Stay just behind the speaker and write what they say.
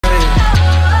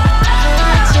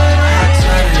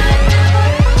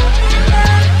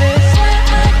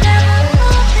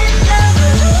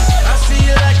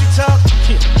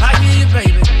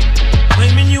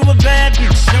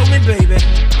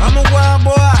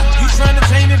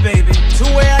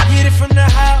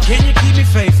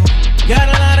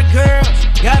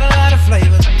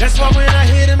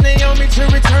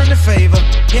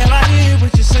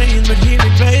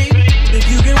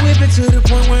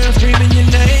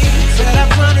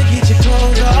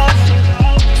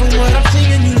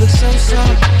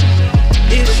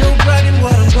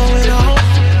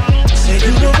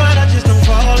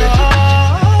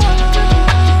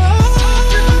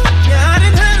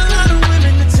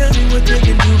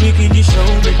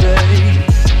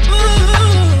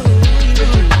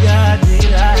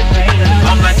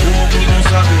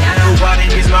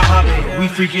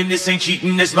freaking, this ain't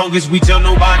cheating as long as we tell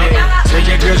nobody. Tell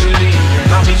your girls you leave,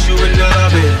 I'll meet you in the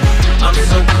lobby. I'm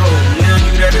so cold, yeah,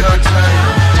 you that hot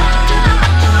time.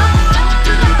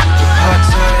 Hot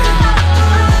time.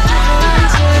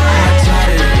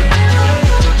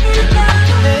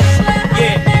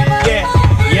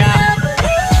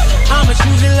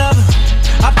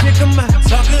 I pick 'em out,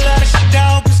 talk a lot of shit,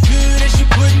 dog, it's good as you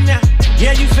putting out.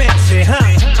 Yeah, you fancy, huh?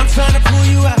 I'm trying to pull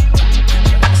you out.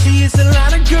 See, it's a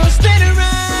lot of girls standing around.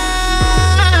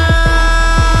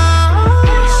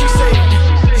 She say,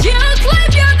 you claim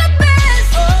you're the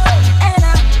best, and I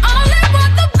only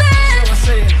want the best. So I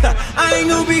say, I ain't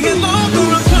gonna be here long,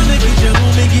 girl, I'm trying to get you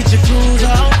home and get your clothes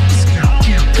off.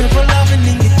 Couple loving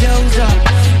and your doze off.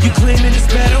 You claiming it's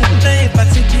better if I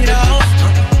take it off.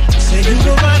 Say you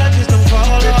go right, I just don't fall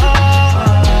off.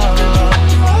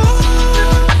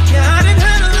 Yeah, I done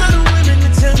had a lot of women to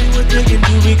tell me what they can do.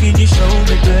 Can you show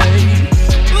me, babe?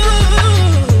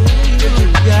 Ooh,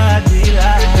 God,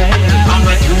 I'm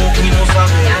like, you won't be no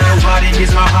something. Nobody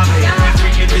is my hobby.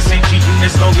 Freaking, this ain't cheating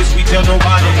as long as we tell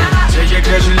nobody. Tell your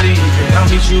girls you leave, I'll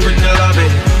meet you in the lobby.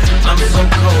 I'm so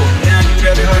cold, yeah, you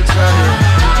that hot toddy.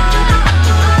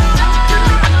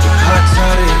 Hot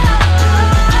toddy.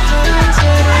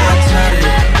 Hot toddy.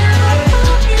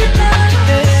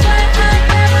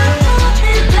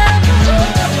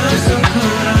 I'm so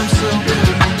cold, I'm so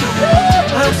cold.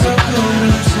 I'm so cold,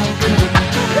 I'm so cold.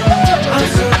 I'm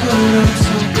so cold, I'm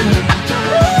so cold.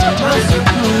 I'm so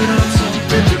cold, I'm so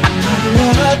cold.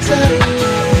 You're hot toddy.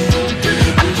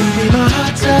 You be my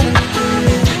hot toddy.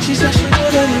 She said she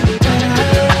wanna live it better.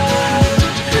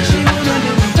 She wanna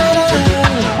live it better.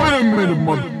 Wait a minute,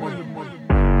 mother.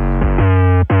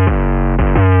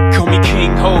 call me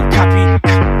King Ho, copy.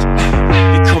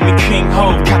 They call me King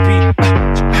Ho, copy.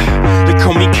 They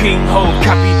call me King Ho,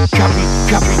 copy, copy,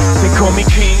 copy. They call me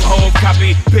King Ho,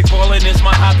 copy. Big ballin' is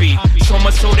my hobby. So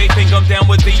much so they think I'm down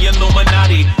with the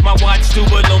Illuminati. My watch do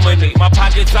illuminate, my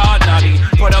pockets are naughty.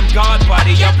 But I'm God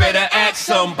body, I better ask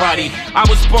somebody. I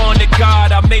was born to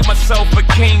God, I made myself a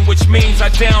king, which means I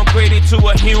downgraded to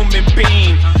a human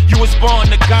being. You was born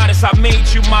to goddess, I made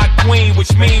you my queen,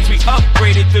 which means we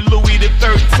upgraded to Louis the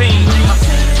 13th.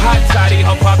 Hot toddy,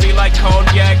 her poppy like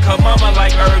cognac, her mama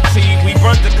like herb tea. We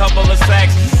burnt a couple of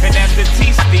sacks, and as the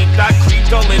tea steeped, I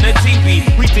creeped all in a teepee.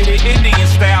 We did it Indian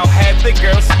style, had the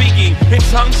girl speaking. It's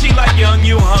hung, she like young,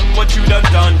 you hung, what you done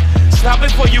done. Stop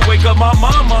before you wake up my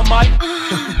mama, Mike.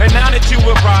 And now that you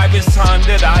arrive, it's time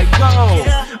that I go.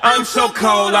 I'm so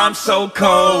cold, I'm so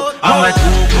cold. I'm like,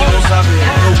 ooh, we don't stop it.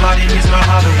 Nobody is my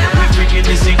hobby. We freaking,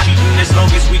 this ain't cheating as long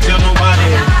as we tell nobody.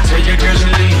 Tell your girls you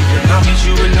leave, I'll meet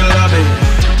you in the lobby.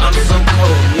 I'm so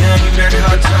cold, yeah, you that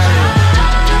hot toddy.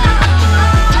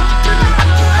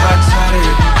 Hot toddy.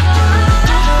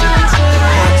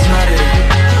 Hot toddy.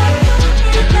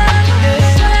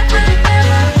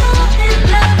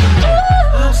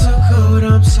 I'm so cold,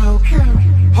 I'm so cold.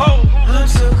 I'm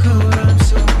so cold, I'm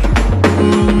so cold.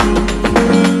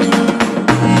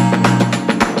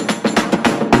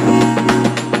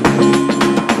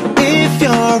 If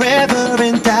you're ever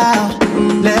in doubt,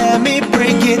 let me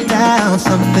break it down.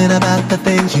 Something about the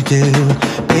things you do,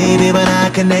 baby, when I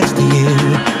connect to you.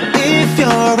 If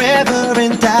you're ever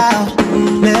in doubt,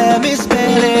 let me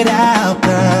spell it out,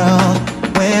 girl.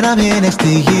 When I'm here next to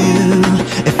you,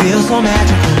 it feels so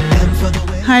magical. And for the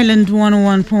way Highland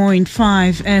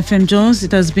 101.5 FM Jones.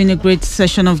 It has been a great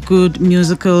session of good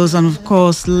musicals and of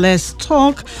course Let's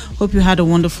Talk. Hope you had a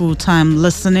wonderful time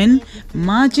listening.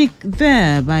 Magic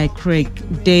There by Craig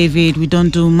David. We don't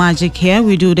do magic here,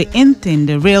 we do the in thing,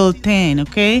 the real thing,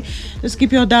 okay? Just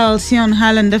keep your dials here on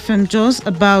Highland FM Jones.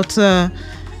 About a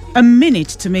minute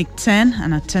to make 10,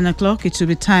 and at 10 o'clock it will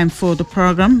be time for the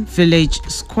program Village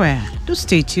Square. Do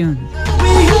stay tuned.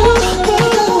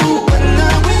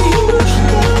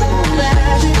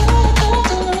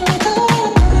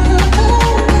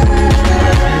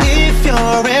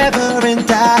 Ever in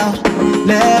doubt,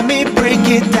 let me break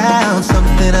it down.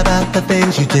 Something about the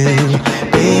things you do,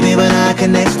 baby, when I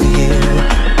connect to you.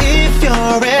 If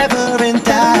you're ever in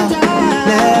doubt,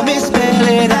 let me spell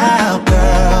it out,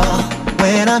 girl.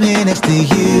 When I'm here next to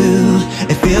you,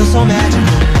 it feels so magical.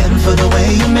 And for the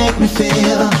way you make me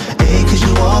feel, A, cause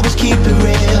you always keep it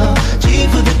real. G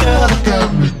for the girl that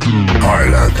got me through.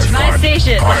 Highland. My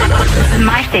station. This is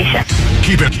my station.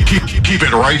 Keep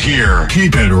it right here.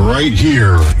 Keep it right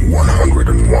here.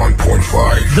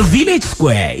 101.5. The Village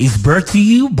Square is brought to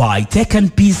you by Tech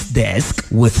and Peace Desk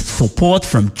with support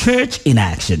from Church in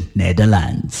Action,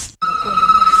 Netherlands.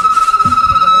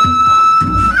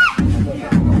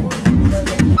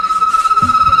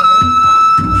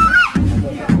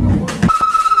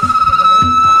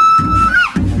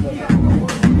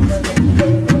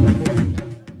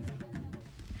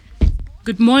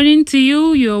 Good morning to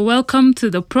you. You're welcome to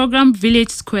the program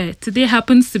Village Square. Today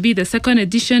happens to be the second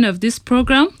edition of this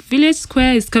program. Village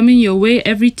Square is coming your way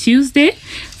every Tuesday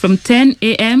from 10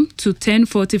 a.m. to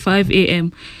 10:45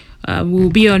 a.m. We'll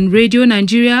be on Radio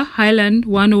Nigeria, Highland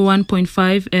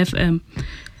 101.5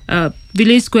 FM.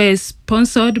 Village Square is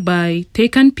sponsored by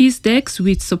Take and Peace Decks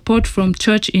with support from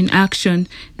Church in Action,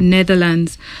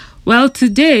 Netherlands. Well,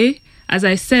 today, as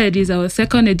I said, is our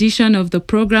second edition of the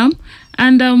program,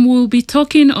 and we'll be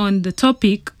talking on the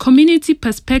topic community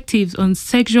perspectives on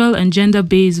sexual and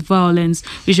gender-based violence.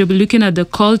 We shall be looking at the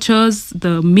cultures,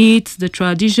 the myths, the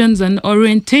traditions, and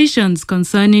orientations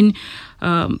concerning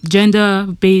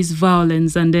gender-based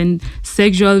violence and then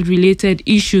sexual-related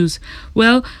issues.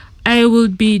 Well, I will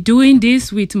be doing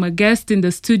this with my guest in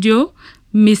the studio,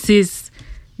 Mrs.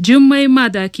 Jummai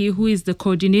Madaki, who is the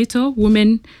coordinator,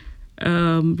 Women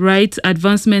Rights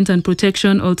Advancement and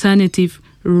Protection Alternative,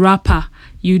 RAPA.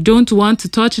 You don't want to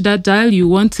touch that dial. You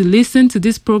want to listen to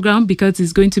this program because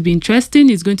it's going to be interesting.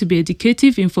 It's going to be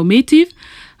educative, informative.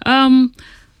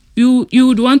 You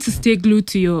would want to stay glued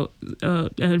to your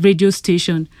radio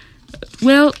station.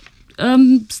 Well,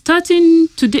 starting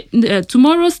today,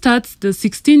 tomorrow starts the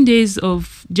 16 days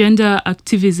of gender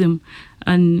activism,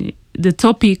 and the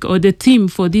topic or the theme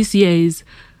for this year is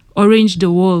Orange the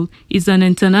Wall. It's an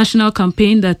international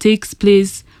campaign that takes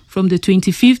place from the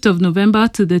 25th of November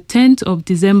to the 10th of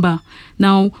December.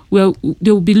 Now,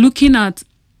 they'll be looking at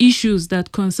issues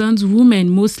that concerns women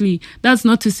mostly. That's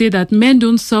not to say that men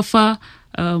don't suffer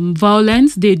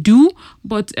violence. They do,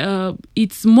 but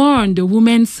it's more on the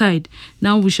women's side.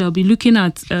 Now we shall be looking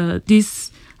at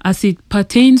this as it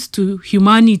pertains to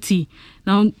humanity.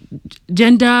 Now,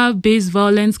 gender-based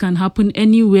violence can happen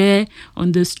anywhere,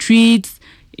 on the streets,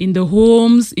 in the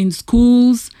homes, in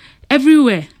schools,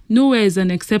 everywhere. Nowhere is an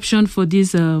exception for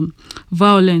this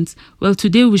violence. Well,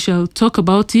 today we shall talk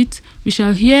about it. We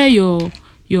shall hear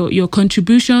your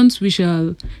contributions. We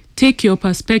shall take your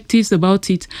perspectives about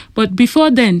it. But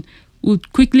before then, we'll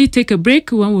quickly take a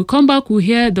break. When we come back, we'll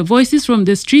hear the voices from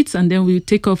the streets, and then we'll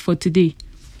take off for today.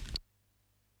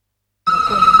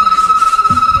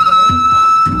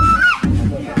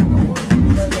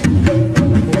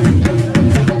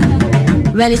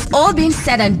 When it's all been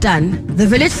said and done, the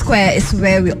Village Square is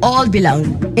where we all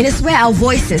belong. It is where our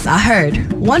voices are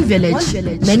heard. One village,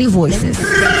 many voices.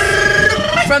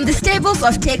 From the stables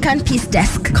of Take and Peace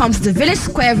Desk comes the Village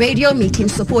Square radio meeting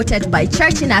supported by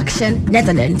Church in Action,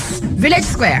 Netherlands. Village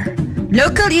Square,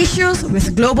 local issues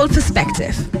with global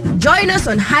perspective. Join us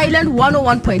on Highland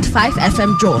 101.5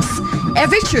 FM Jos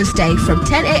every Tuesday from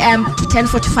 10 a.m. to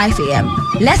 10:45 a.m.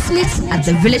 Let's meet at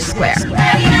the Village Square.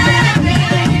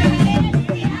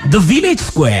 The Village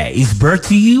Square is brought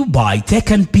to you by Tech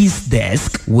and Peace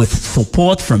Desk with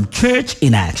support from Church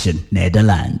in Action,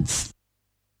 Netherlands.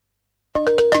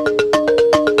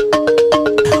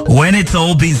 When it's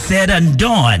all been said and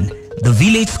done, the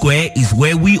Village Square is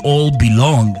where we all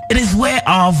belong. It is where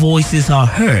our voices are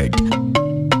heard.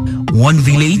 One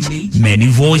village, many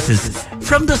voices.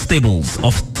 From the stables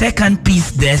of Tech and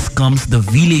Peace Desk comes the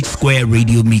Village Square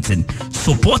radio meeting,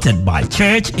 supported by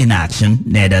Church in Action,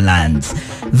 Netherlands.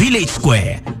 Village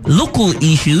Square, local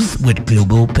issues with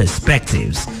global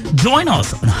perspectives. Join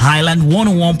us on Highland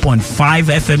 101.5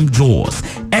 FM Jos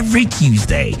every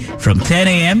Tuesday from 10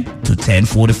 a.m. to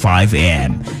 10:45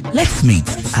 a.m. Let's meet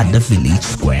at the Village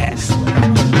Square.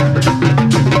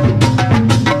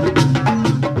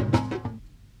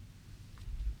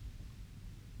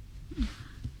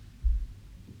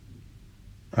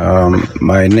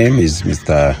 My name is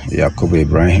Mr. Yakubu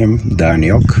Ibrahim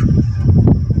Daniok.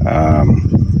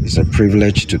 It's a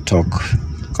privilege to talk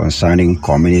concerning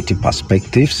community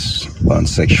perspectives on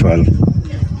sexual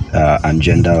and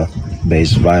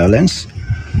gender-based violence.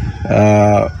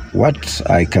 What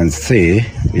I can say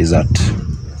is that,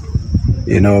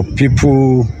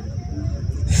 people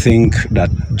think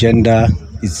that gender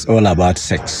is all about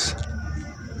sex.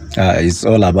 It's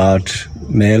all about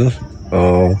male,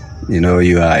 or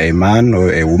you are a man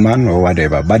or a woman or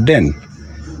whatever. But then,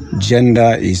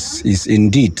 gender is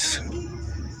indeed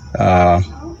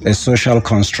a social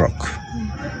construct.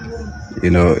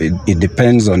 It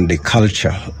depends on the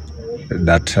culture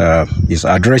that is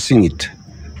addressing it.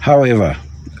 However,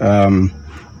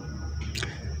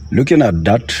 looking at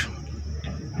that,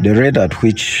 the rate at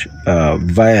which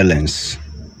violence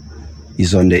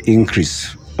is on the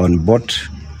increase on both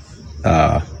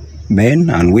men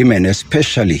and women,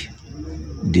 especially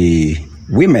the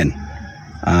women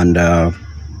and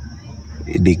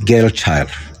the girl child,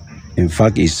 in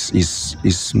fact,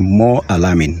 is more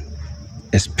alarming,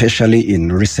 especially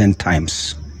in recent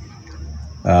times.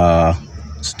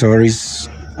 stories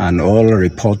and all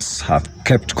reports have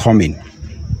kept coming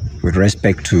with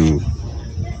respect to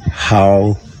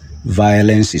how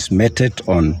violence is meted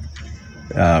on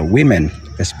women,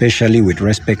 especially with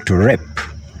respect to rape.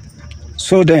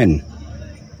 So then,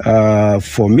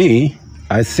 for me,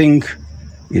 I think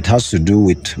it has to do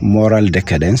with moral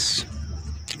decadence.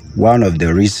 One of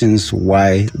the reasons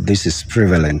why this is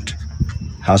prevalent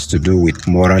has to do with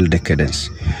moral decadence.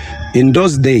 In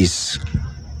those days,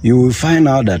 you will find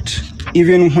out that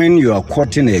even when you are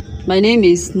quoting a... My name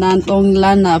is Nantong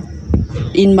Lanap.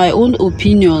 In my own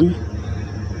opinion,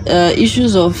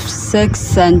 issues of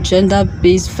sex and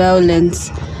gender-based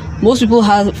violence, most people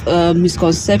have a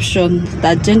misconception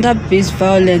that gender-based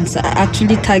violence are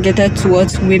actually targeted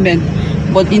towards women.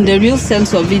 But in the real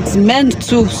sense of it, men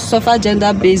too suffer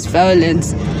gender-based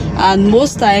violence. And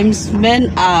most times,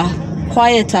 men are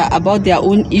quieter about their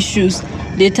own issues.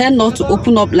 They tend not to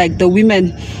open up like the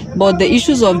women. But the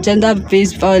issues of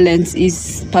gender-based violence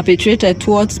is perpetrated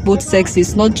towards both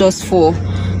sexes, not just for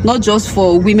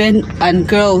women and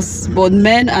girls, but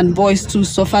men and boys too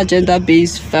suffer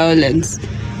gender-based violence.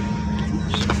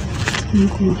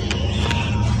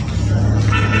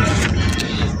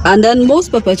 And then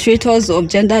most perpetrators of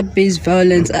gender-based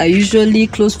violence are usually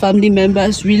close family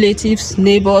members, relatives,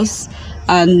 neighbors,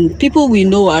 and people we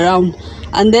know around.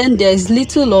 And then there's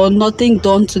little or nothing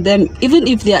done to them. Even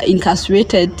if they are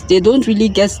incarcerated, they don't really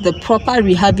get the proper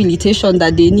rehabilitation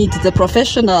that they need. The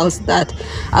professionals that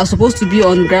are supposed to be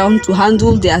on ground to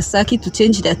handle their psyche, to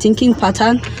change their thinking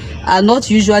pattern, are not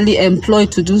usually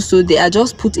employed to do so. They are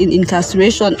just put in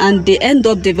incarceration, and they end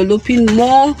up developing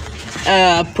more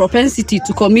propensity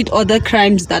to commit other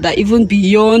crimes that are even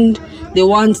beyond the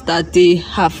ones that they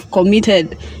have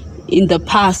committed in the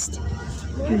past.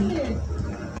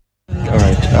 All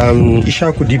right.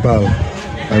 Ishaku Dibal.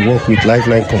 I work with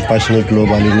Lifeline Compassionate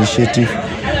Global Initiative.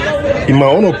 In my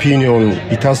own opinion,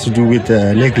 it has to do with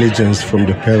negligence from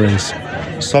the parents.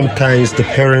 Sometimes the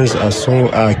parents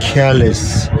are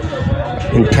careless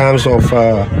in terms of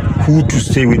who to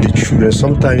stay with the children.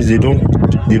 Sometimes they don't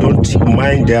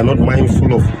mind. They are not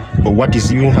mindful of what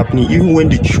is even happening. Even when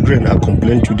the children are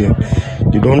complaining to them,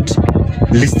 they don't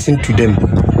listen to them.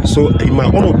 So in my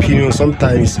own opinion,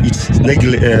 sometimes it's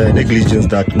negligence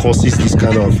that causes this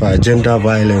kind of gender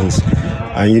violence.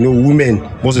 And women,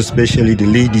 most especially the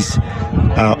ladies,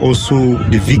 are also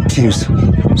the victims.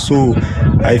 So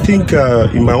I think,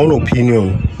 in my own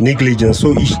opinion, negligence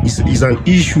is an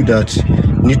issue that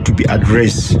needs to be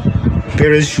addressed.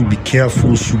 Parents should be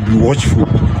careful, should be watchful,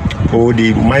 or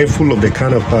be mindful of the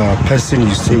kind of person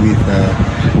you stay with,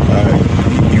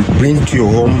 you bring to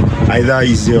your home, either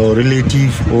is your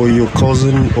relative or your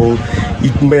cousin, or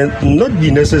it may not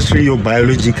be necessarily your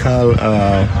biological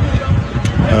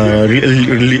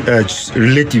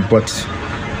relative, but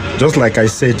just like I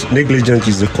said, negligence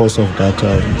is the cause of that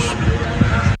issue.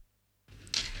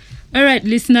 All right,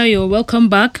 listener, you're welcome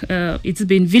back. It's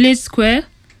been Village Square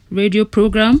radio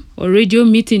program, or radio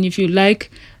meeting if you like.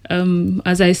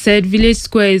 As I said, Village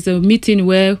Square is a meeting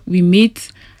where we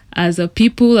meet as a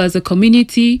people, as a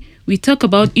community. We talk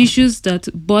about issues that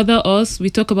bother us. We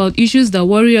talk about issues that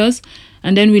worry us,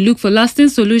 and then we look for lasting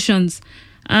solutions.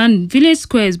 And Village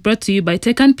Square is brought to you by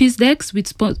Tech and Peace Decks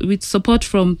with support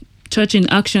from Church in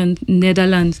Action,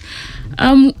 Netherlands.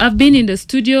 I've been in the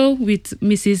studio with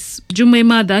Mrs.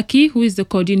 Jumaima Daki, who is the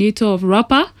coordinator of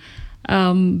RAPA.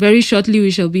 Very shortly,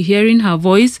 we shall be hearing her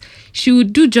voice. She will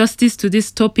do justice to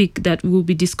this topic that we'll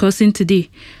be discussing today.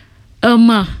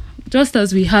 Just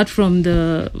as we heard from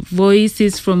the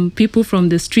voices from people from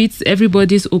the streets,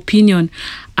 everybody's opinion,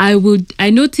 I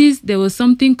noticed there was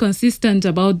something consistent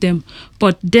about them.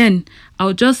 But then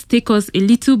I'll just take us a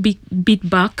little bit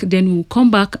back, then we'll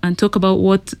come back and talk about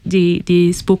what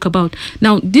they spoke about.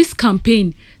 Now, this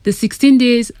campaign, the 16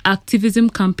 Days Activism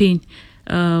Campaign,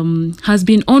 has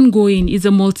been ongoing. It's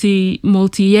a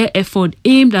multi-year effort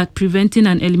aimed at preventing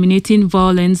and eliminating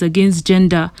violence against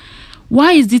gender.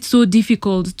 Why is it so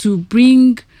difficult to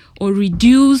bring or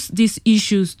reduce these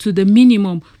issues to the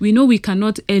minimum? We know we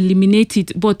cannot eliminate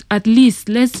it, but at least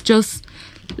let's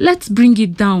bring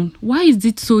it down. Why is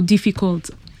it so difficult?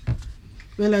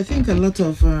 Well, I think a lot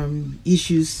of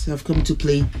issues have come to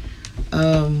play.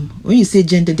 When you say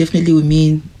gender, definitely we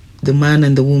mean the man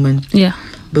and the woman. Yeah.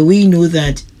 But we know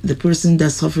that the person that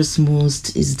suffers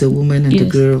most is the woman and the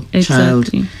girl, child.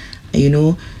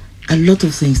 A lot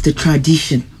of things, the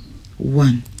tradition,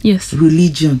 one. Yes.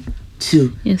 Religion,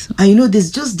 two. Yes. And there's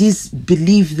just this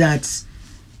belief that,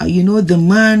 the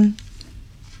man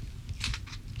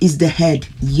is the head,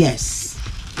 yes.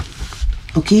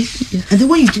 Okay, and then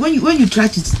when you try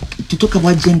to talk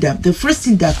about gender, the first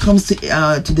thing that comes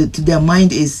to their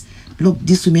mind is, look,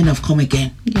 these women have come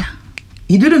again. Yeah.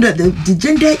 You don't know that the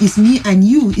gender is me and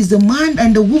you, is the man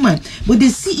and the woman, but they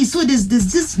see it, so there's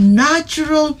this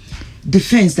natural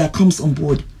defense that comes on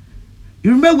board.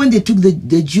 You remember when they took the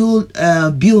dual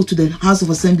bill to the House of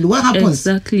Assembly? What happens?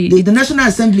 Exactly. The National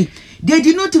Assembly, they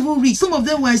did not even read. Some of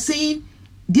them were saying,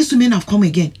 these women have come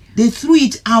again. They threw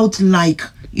it out like,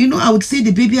 I would say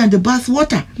the baby and the bath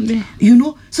water. Yeah.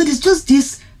 So there's just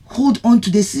this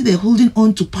they're holding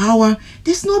on to power.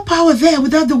 There's no power there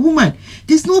without the woman.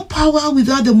 There's no power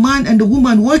without the man and the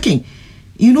woman working.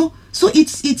 So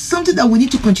it's something that we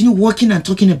need to continue working and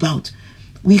talking about.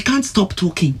 We can't stop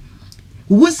talking.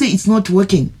 We won't say it's not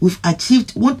working. We've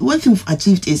achieved, one thing we've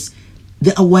achieved is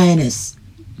the awareness.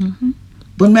 Mm-hmm.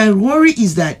 But my worry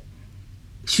is that,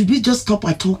 should we just stop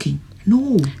at talking?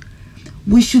 No.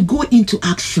 We should go into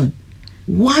action.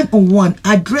 One-on-one,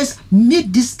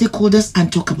 meet these stakeholders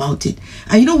and talk about it.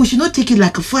 And we should not take it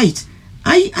like a fight.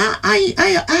 I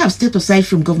have stepped aside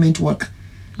from government work.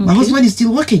 Okay. My husband is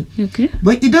still working. Okay.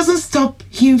 But it doesn't stop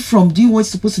him from doing what he's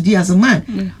supposed to do as a man.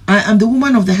 Yeah. I am the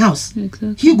woman of the house.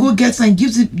 Exactly. He gets and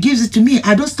gives it to me.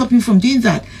 I don't stop him from doing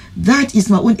that. That is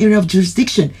my own area of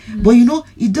jurisdiction. But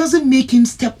it doesn't make him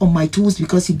step on my toes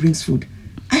because he brings food.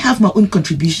 I have my own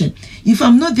contribution. If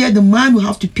I'm not there, the man will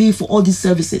have to pay for all these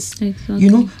services.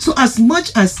 Exactly. So as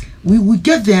much as we will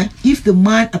get there, if the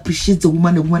man appreciates the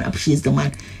woman appreciates the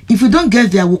man. If we don't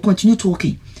get there, we'll continue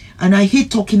talking. And I hate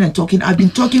talking and talking. I've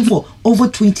been talking for over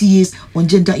 20 years on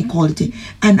gender equality.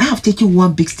 And I have taken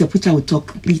one big step, which I will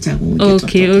talk later when we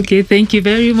get Okay. Thank you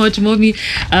very much, Mommy.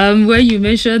 When you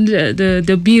mentioned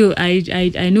the bill,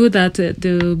 I know that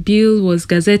the bill was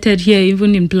gazetted here,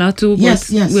 even in Plateau, but yes.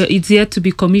 It's yet to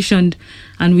be commissioned.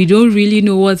 And we don't really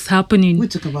know what's happening. We'll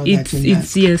talk about that.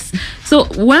 Yes. So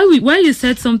while you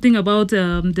said something about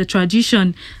the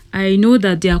tradition, I know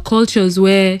that there are cultures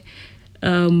where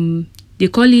they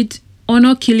call it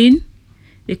honor killing.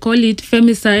 They call it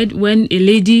femicide when a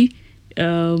lady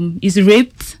is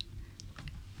raped,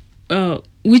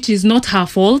 which is not her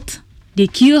fault. They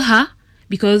kill her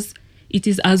because it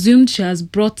is assumed she has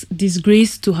brought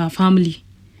disgrace to her family.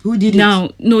 Who did it?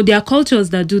 No, there are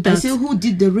cultures that do that. I say, who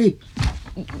did the rape?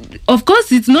 Of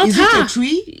course, it's not is her. Is it a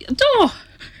tree? No,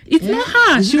 it's not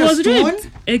her. She was raped.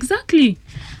 Exactly.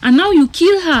 And now you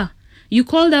kill her. You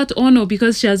call that honor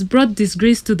because she has brought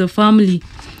disgrace to the family.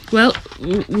 Well,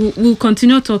 we'll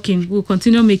continue talking. We'll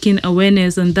continue making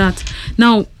awareness on that.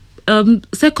 Now,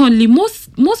 secondly,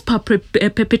 most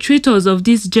perpetrators of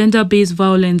this gender-based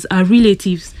violence are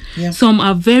relatives. Yeah. Some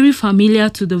are very familiar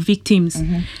to the victims.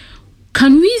 Mm-hmm.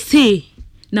 Can we say,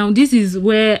 now this is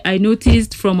where I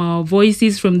noticed from our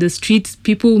voices from the streets,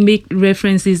 people make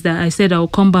references that I said I'll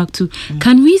come back to. Mm-hmm.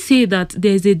 Can we say that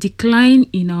there's a decline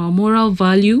in our moral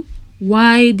value?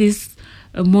 Why this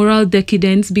moral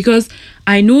decadence? Because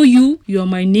I know you're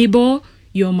my neighbor,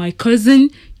 you're my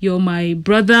cousin, you're my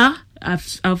brother.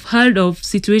 I've heard of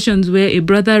situations where a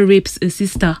brother rapes a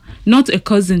sister, not a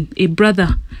cousin, a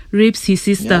brother rapes his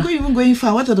sister. You're not even going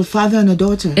far. What are the father and the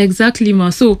daughter? Exactly, ma.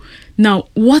 So now,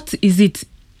 what is it?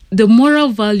 The moral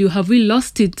value, have we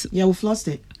lost it? Yeah, we've lost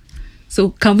it. So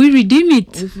can we redeem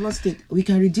it? We've lost it. We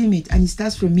can redeem it, and it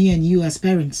starts from me and you as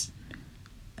parents.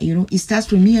 It starts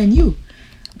from me and you,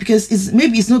 because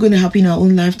maybe it's not going to happen in our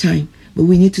own lifetime, but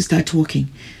we need to start talking.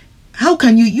 How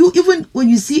can you even when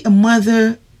you see a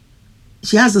mother,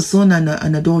 she has a son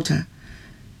and a daughter,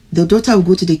 the daughter will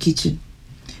go to the kitchen,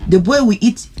 the boy will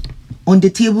eat on the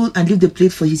table and leave the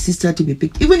plate for his sister to be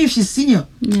picked, even if she's senior.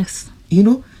 Yes.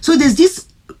 So there's this,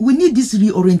 we need this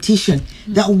reorientation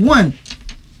that one,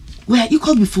 we are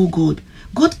equal before God.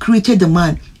 God created the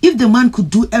man. If the man could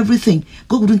do everything,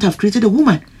 God wouldn't have created a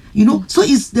woman. So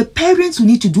it's the parents who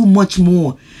need to do much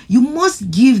more. You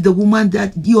must give the woman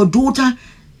your daughter,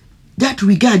 that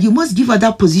regard. You must give her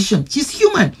that position. She's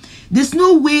human. There's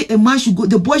no way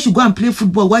the boy should go and play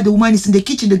football while the woman is in the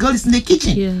kitchen, the girl is in the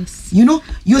kitchen. Yes.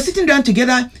 You're sitting down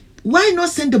together. Why not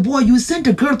send the boy? You send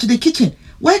the girl to the kitchen.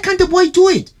 Why can't the boy do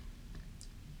it?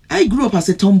 I grew up as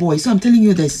a tomboy, so I'm telling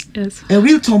you this. Yes. A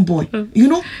real tomboy.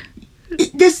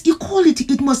 There's equality.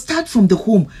 It must start from the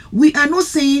home. We are not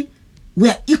saying we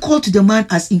are equal to the man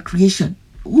as in creation.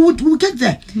 We'll get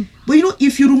there. But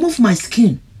if you remove my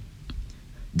skin,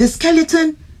 the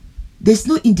skeleton, there's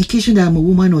no indication that I'm a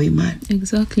woman or a man.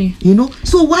 Exactly.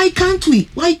 So why can't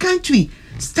we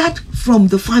start from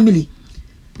the family?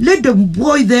 Let the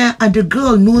boy there and the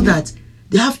girl know that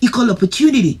they have equal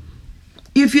opportunity.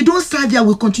 If you don't start there,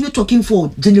 we'll continue talking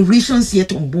for generations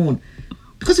yet unborn.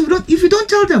 Because if you don't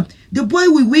tell them, The boy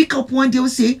will wake up one day and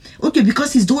say, okay,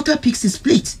 because his daughter picks his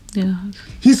plate. Yeah.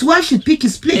 His wife should pick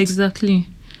his plate. Exactly.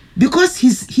 Because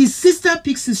his sister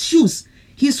picks his shoes.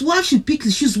 His wife should pick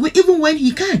his shoes even when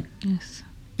he can. Yes.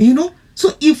 You know?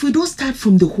 So if we don't start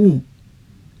from the home,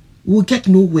 we'll get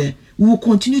nowhere. We will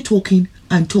continue talking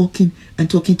and talking and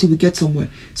talking till we get somewhere.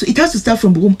 So it has to start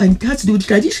from the home, and it has to do with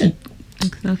tradition.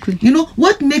 Exactly. You know,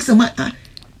 what makes a man...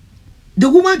 the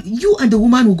woman, you and the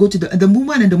woman will go to the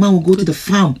woman and the man will go to the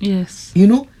farm. Yes. You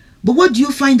know? But what do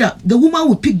you find out? The woman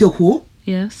will pick the hoe.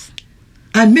 Yes.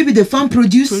 And maybe the farm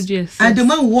produce. yes. And the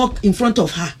man will walk in front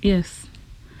of her. Yes.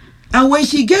 And when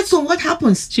she gets home, what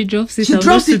happens? She drops it, and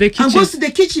goes to the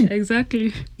kitchen.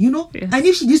 Exactly. You know? Yes. And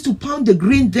if she needs to pound the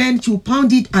grain, then she will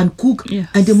pound it and cook. Yes.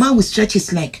 And the man will stretch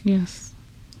his leg. Yes.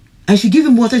 And she give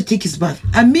him water to take his bath.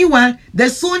 And meanwhile, the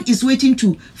son is waiting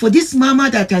for this mama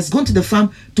that has gone to the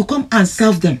farm to come and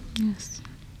serve them. Yes.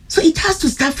 So it has to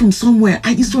start from somewhere,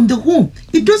 and it's from the home.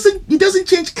 It doesn't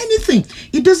change anything.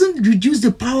 It doesn't reduce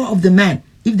the power of the man,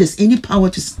 if there's any power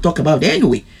to talk about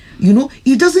anyway. You know,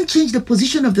 it doesn't change the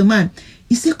position of the man.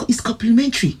 It's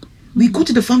complementary. We go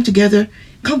to the farm together,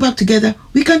 come back together.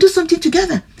 We can do something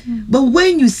together. But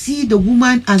when you see the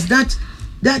woman as that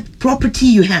property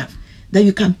you have, that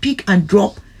you can pick and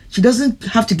drop, she doesn't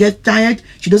have to get tired.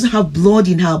 She doesn't have blood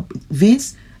in her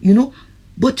veins, you know.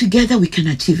 But together we can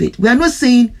achieve it. We are not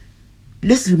saying,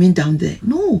 let's remain down there.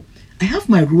 No, I have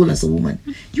my role as a woman.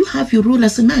 You have your role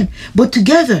as a man. But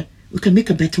together we can make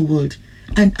a better world.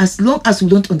 And as long as we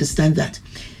don't understand that,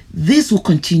 this will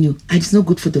continue, and it's not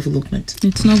good for development.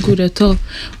 It's not good at all.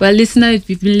 Well, listener, if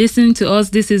you've been listening to us,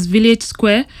 this is Village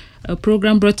Square, a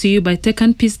program brought to you by Tech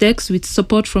and Peace Decks with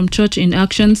support from Church in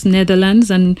Actions,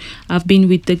 Netherlands. And I've been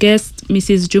with the guest,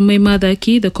 Mrs. Jumaima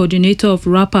Daki, the coordinator of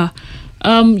RAPA.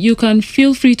 You can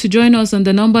feel free to join us on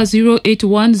the number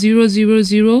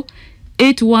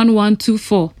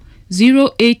 081-000-81124.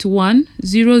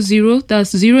 08100,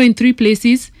 that's 0 in 3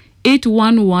 places,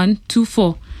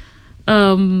 81124.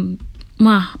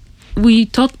 We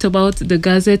talked about the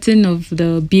gazetting of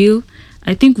the bill.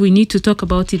 I think we need to talk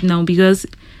about it now, because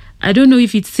I don't know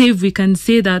if it's safe. We can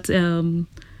say that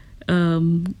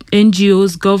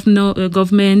NGOs,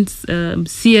 governments,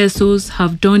 CSOs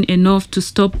have done enough to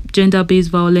stop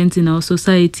gender-based violence in our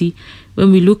society.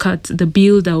 When we look at the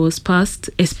bill that was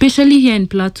passed, especially here in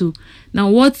Plateau. Now,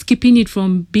 what's keeping it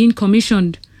from being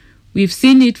commissioned? We've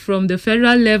seen it from the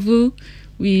federal level.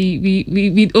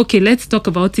 Okay, let's talk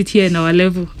about it here in our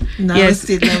level.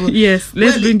 State level. Yes,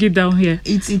 let's bring it down here.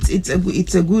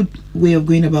 It's a good way of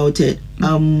going about it.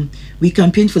 We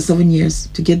campaigned for 7 years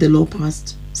to get the law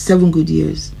passed. 7 good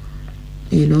years.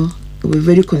 You know, we were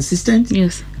very consistent.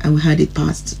 Yes, and we had it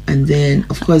passed. And then,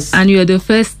 of course, and you are the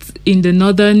first in the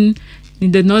northern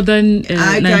Nigeria.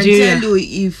 I can tell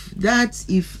you,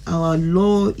 if our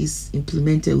law is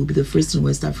implemented, we'll be the first in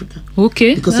West Africa.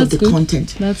 Okay, because of the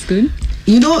content. That's good.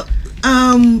 You know,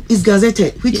 it's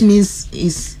gazetted, which means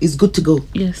it's good to go.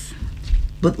 Yes.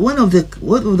 But one of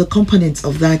the components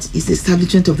of that is the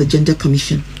establishment of the Gender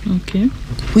Commission. Okay.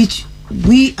 Which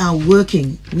we are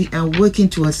working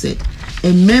towards it.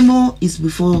 A memo is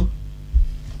before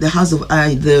the House of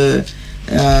the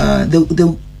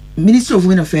Ministry of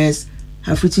Women Affairs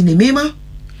have written a memo.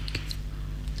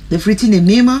 They've written a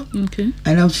memo, okay,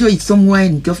 and I'm sure it's somewhere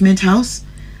in Government House.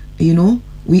 You know,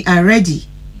 we are ready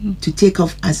to take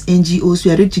off as NGOs.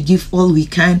 We are ready to give all we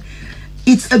can.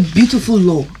 It's a beautiful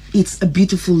law. It's a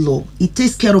beautiful law. It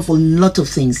takes care of a lot of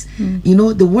things. You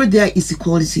know, the word there is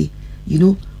equality. You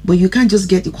know, but you can't just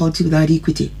get equality without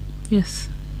equity. Yes.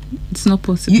 It's not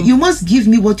possible. You must give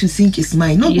me what you think is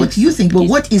mine, not what you think, but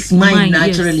what is mine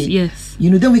naturally. Yes. You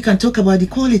know, then we can talk about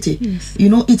equality. Yes. You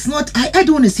know, it's not, I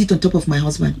don't want to sit on top of my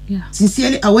husband. Yeah.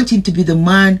 Sincerely, I want him to be the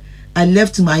man I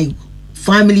left my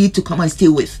family to come and stay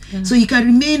with. Yeah. So he can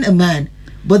remain a man.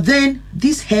 But then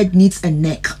this head needs a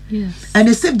neck. Yes. And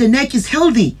except the neck is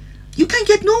healthy, you can't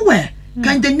get nowhere. Yeah.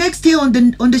 Can the neck stay on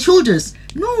the shoulders?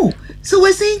 No. So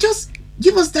we're saying just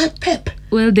give us that pep.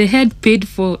 Well, the head paid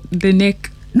for the neck.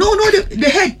 No, the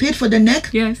head paid for the neck.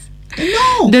 Yes.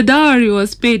 No. The dowry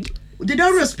was paid. The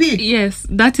dowry was paid. Yes,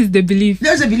 that is the belief.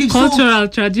 There's a belief. Cultural,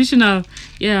 traditional.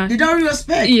 Yeah. The dowry was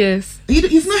paid. Yes.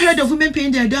 You've not heard of women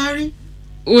paying their dowry?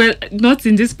 Well, not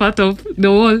in this part of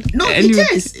the world. No, anyway.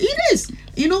 It is.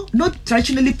 You know, not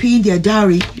traditionally paying their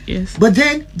dowry. Yes. But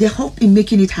then they hope in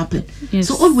making it happen. Yes.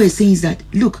 So all we're saying is that,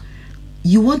 look,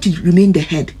 you want to remain the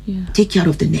head. Yeah. Take care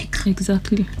of the neck.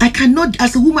 Exactly. I cannot,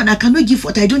 as a woman, I cannot give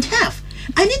what I don't have.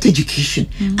 I need education.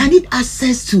 I need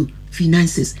access to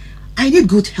finances. I need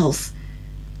good health.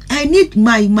 I need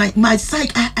my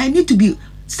psyche. I need to be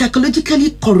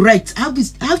psychologically correct. I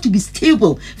have to be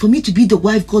stable for me to be the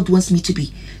wife God wants me to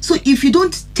be. So if you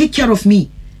don't take care of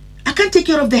me, I can't take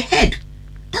care of the head.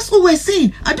 That's what we're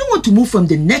saying. I don't want to move from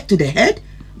the neck to the head.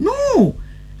 No.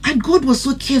 And God was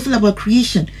so careful about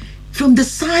creation. From the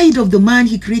side of the man,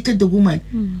 he created the woman.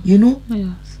 You know?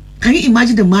 Yes. Can you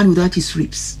imagine the man without his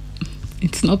ribs?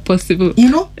 It's not possible. You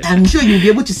know? I'm sure you'll be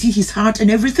able to see his heart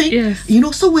and everything. Yes. You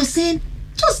know? So we're saying,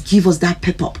 just give us that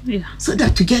pep up. Yeah. So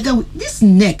that together, this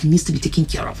neck needs to be taken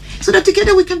care of. So that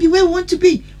together we can be where we want to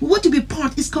be. We want to be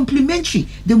part. It's complementary.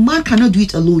 The man cannot do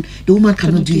it alone. The woman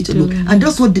cannot do it alone. And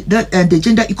that's what the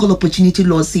Gender Equal Opportunity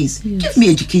Law says. Yes. Give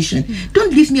me education.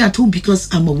 Don't leave me at home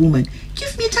because I'm a woman.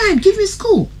 Give me time. Give me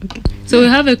school. Okay. So we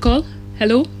have a call.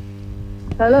 Hello?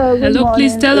 Hello. Hello,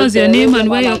 please tell us your name and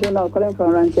where you're calling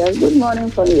from. Rancher. Good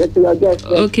morning to your guest.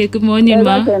 Okay, good morning,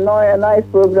 ma. That's a nice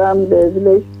program, the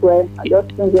Village Square. I just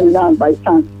tuned in down by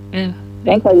chance. Yeah.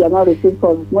 That's why you have not received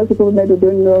calls. Most people maybe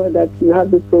don't know that you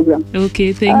have this program.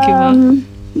 Okay, thank you, ma.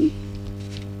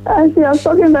 And she was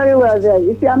talking very well there.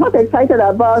 If you are not excited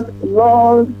about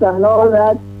laws and all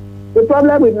that, the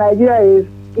problem with Nigeria is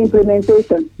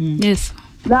implementation. Yes.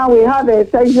 Now we have a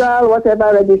sexual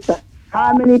whatever register.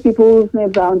 How many people's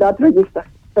names are on that register?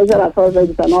 Sexual assault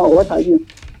register, no, what have you?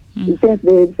 Since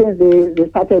they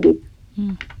started it.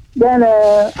 Then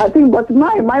I think, but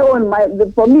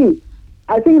for me,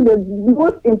 I think the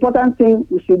most important thing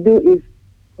we should do is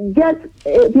get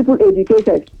people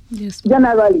educated. Yes.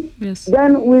 Generally. Yes.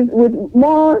 Then with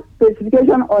more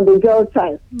specification on the girl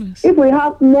child. Yes. If we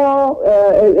have more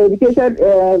educated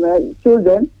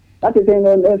children, that is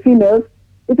in females,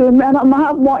 it will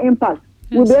have more impact.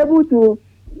 We'll be able to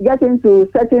get into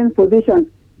certain positions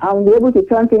and be able to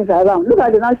turn things around. Look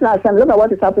at the National Assembly. Look at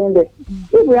what is happening there.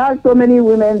 If we had so many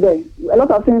women there, a lot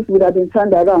of things would have been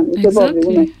turned around in favor of the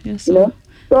women. Yes, you know?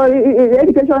 So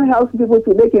education helps people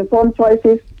to make informed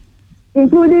choices,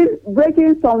 including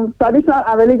breaking some traditional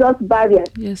and religious barriers.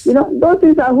 Yes. You know, those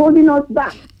things are holding us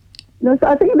back. You know, so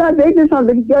I think that the education of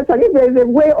the girls, if there is a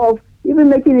way of even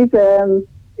making it,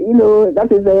 that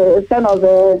is a kind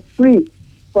of free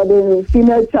for the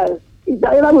female child,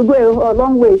 that will go a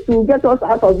long way to get us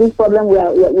out of this problem we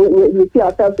see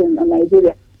ourselves in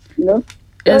Nigeria. You know,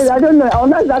 yes. I don't know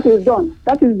unless that is done.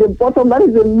 That is the bottom. That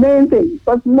is the main thing.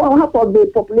 Because more half of the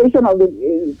population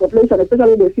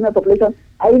especially the female population,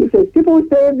 people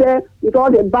stay there with all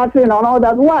the battering and all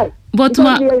that. Why? But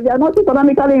because they are not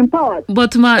economically empowered.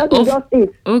 But that is just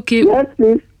it. Okay. Yes,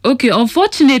 please. Okay.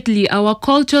 Unfortunately, our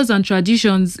cultures and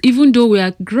traditions, even though we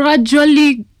are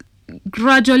gradually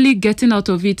getting out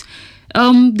of it,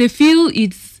 they feel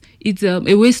it's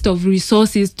a waste of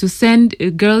resources to send a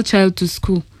girl child to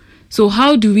school. So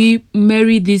how do we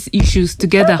marry these issues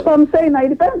together? That's what I'm saying. It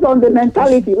depends on the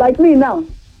mentality. Like me now,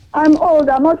 I'm old.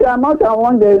 I'm not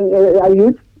among the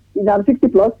youth. I'm 60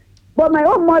 plus. But my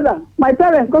own mother, my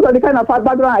parents, because of the kind of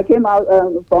background I came out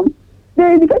from, they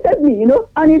educated me, you know.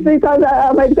 And it's because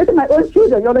I'm educating my own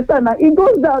children. You understand? Now it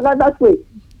goes that way.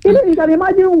 Even you can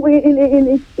imagine in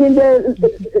the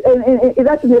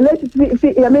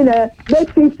late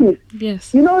 50s.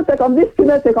 Yes. You know,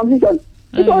 female circumcision.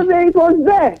 It was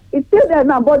there. It's still there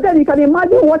now. But then you can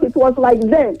imagine what it was like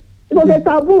then. It was a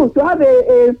taboo to have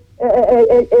a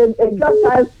girl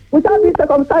child without being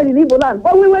circumcised in Igbo land.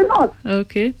 But we were not.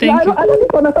 Okay, thank you. I don't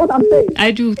think you understand what I'm saying.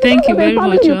 I do. Thank you very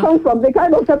much. You come from, the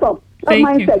kind of setup, that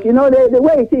mindset, you. The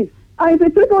way it is. And if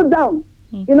it trickles down,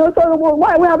 you know, so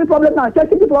why we have a problem now?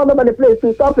 Checking people all over the place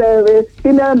to stop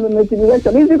female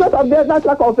mutilation. It's because of that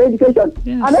lack of education.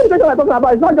 Yes. And education I'm talking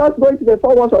about is not just going to the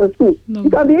 4 walls of the school. No. You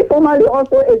can be informally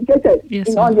also educated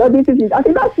on the other issues. I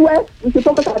think that's where we should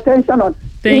focus our attention on.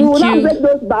 Thank we will not you. break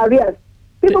those barriers.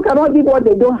 People cannot give what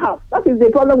they don't have. That is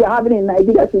the problem we're having in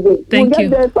Nigeria today. Thank we'll you.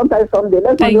 get there someday.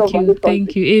 Let's not go from this country.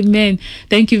 Thank you. Amen.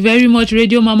 Thank you very much,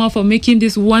 Radio Mama, for making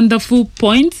this wonderful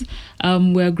point.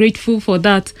 We're grateful for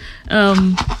that.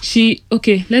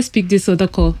 Okay, let's pick this other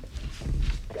call.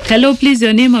 Hello, please,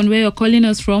 your name and where you're calling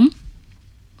us from.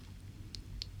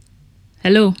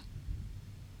 Hello.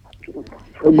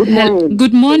 Good morning.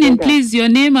 Good morning, please, your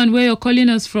name and where you're calling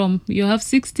us from. You have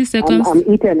 60 seconds. I'm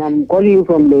Ethan. I'm calling you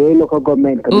from the local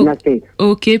government, Kaduna State.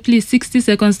 Okay, please, 60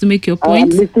 seconds to make your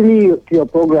point. I'm listening to your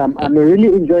program. I'm really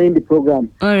enjoying the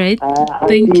program. All right.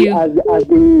 Thank you. As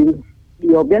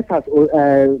your guest has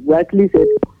rightly said,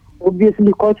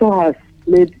 obviously culture has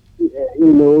made,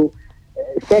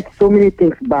 set so many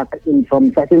things back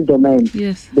from certain domains.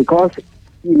 Yes. Because,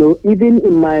 even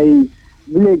in my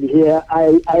village here,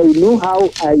 I know how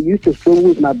I used to struggle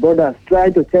with my brothers,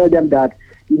 trying to tell them that,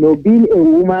 being a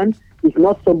woman is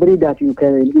not somebody that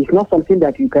it's not something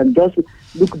that you can just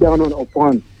look down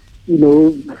upon.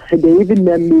 they even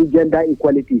name me gender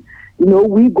equality.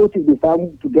 We go to the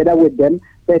farm together with them,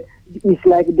 but it's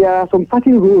like there are some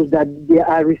certain rules that they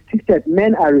are restricted.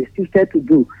 Men are restricted to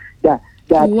do that.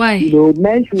 Why?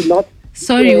 Men should not.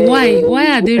 Sorry, why?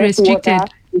 Why are they restricted?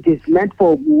 Water. It is meant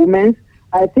for women.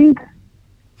 I think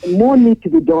more need to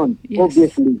be done. Yes.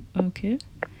 Obviously. Okay.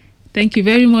 Thank you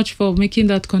very much for making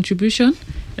that contribution,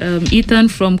 Ethan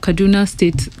from Kaduna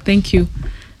State. Thank you.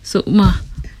 So, Ma,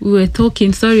 we were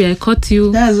talking. Sorry, I caught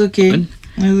you. That's okay.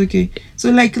 That's okay.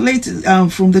 So, like,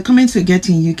 from the comments we're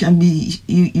getting,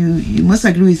 you must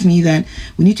agree with me that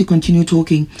we need to continue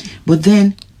talking. But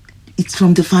then, it's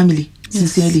from the family,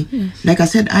 sincerely. Yes. Like I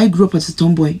said, I grew up as a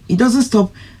tomboy. It doesn't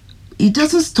stop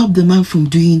the man from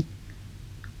doing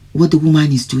what the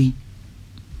woman is doing.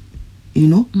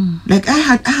 Like I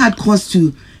had cause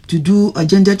to do a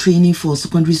gender training for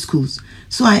secondary schools.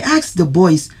 So I asked the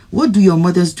boys, what do your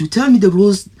mothers do? Tell me the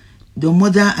roles, the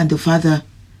mother and the father.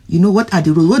 What are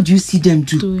the roles? What do you see them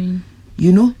do?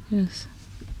 Yes.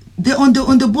 On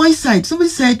the boys' side, somebody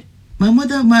said, my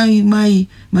mother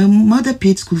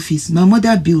paid school fees. My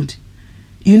mother billed.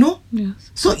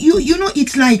 Yes. So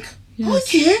it's like,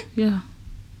 okay. Yeah.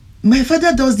 My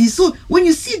father does this. So when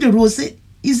you see the roles,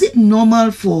 is it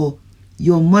normal for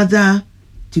your mother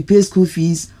to pay school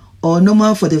fees or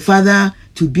normal for the father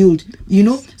to build?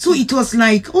 So it was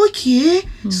like, okay,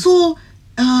 so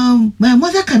my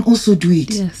mother can also do it.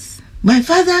 Yes. My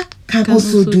father can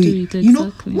also do it.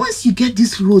 Exactly. Once you get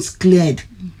these roads cleared,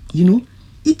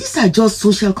 these are just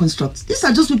social constructs. These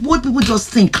are just what people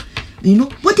just think,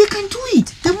 but they can do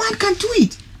it. The man can do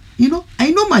it. I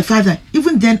know my father,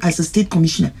 even then as a state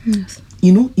commissioner, yes.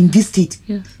 In this state,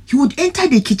 yes. He would enter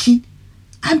the kitchen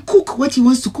and cook what he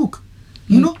wants to cook.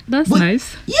 That's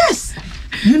nice. Yes.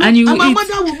 And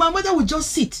my mother would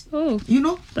just sit. Oh,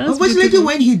 unfortunately,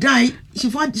 when he died,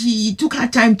 she took her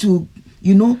time to,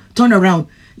 turn around.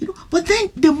 But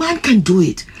then the man can do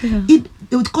it. Yeah.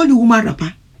 They would call you woman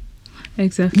rapper.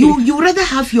 Exactly. You rather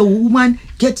have your woman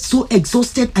get so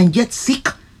exhausted and get sick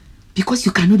because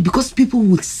you cannot, because people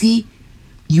would say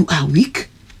you are weak,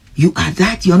 you are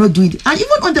that, you're not doing it. And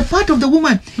even on the part of the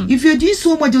woman, if you're doing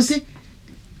so much, you'll say,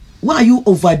 what are you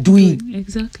overdoing?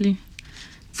 Exactly.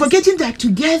 Forgetting that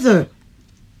together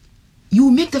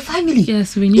you make the family.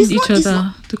 Yes, we need each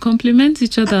other to complement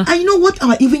each other. I know what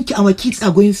our kids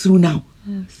are going through now.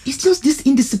 Yes. It's just this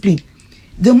indiscipline.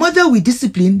 The mother with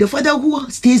discipline, the father who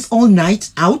stays all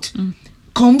night out,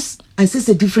 comes and says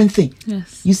a different thing.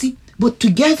 Yes. You see? But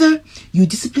together, you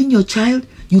discipline your child,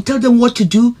 you tell them what to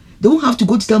do. They won't have to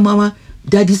go to tell mama,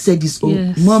 daddy said this, or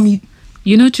yes. mommy.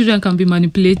 Children can be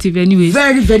manipulative anyway.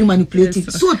 Very, very manipulative.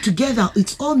 Yes. So together,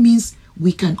 it all means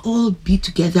we can all be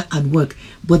together and work.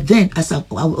 But then, as I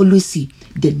always see,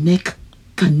 the neck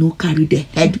cannot carry the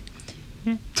head.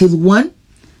 Yeah. Till one,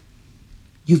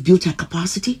 you've built her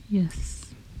capacity. Yes.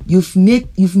 You've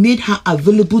made her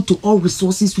available to all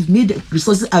resources. You've made the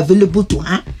resources available to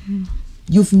her.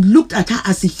 You've looked at her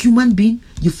as a human being.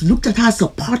 You've looked at her as a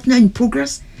partner in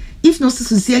progress. If not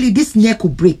sincerely, this neck will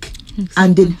break. Exactly.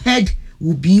 And the head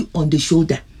will be on the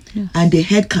shoulder. Yes. And the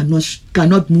head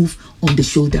cannot move on the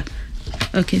shoulder.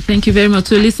 Okay, thank you very much.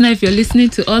 So, listener, if you're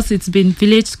listening to us, it's been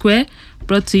Village Square,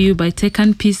 brought to you by Tech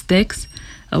and Peace Decks,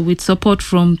 with support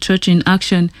from Church in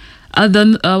Action.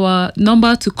 Our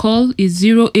number to call is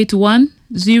 081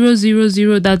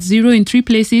 000, that's 0 in 3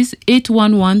 places,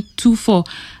 81124.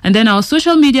 And then our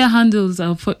social media handles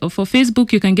are for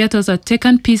Facebook, you can get us at Tech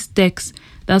and Peace Decks.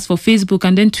 That's for Facebook.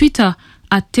 And then Twitter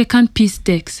at Tech and Peace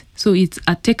Decks. So it's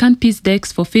at Tech and Peace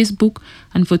Decks for Facebook,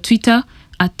 and for Twitter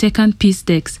at Tech and Peace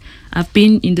Decks. I've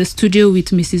been in the studio with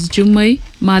Mrs. Jumai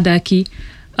Madaki.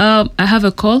 I have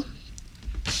a call.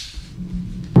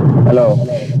 Hello.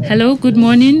 Hello, good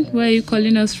morning. Where are you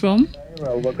calling us from?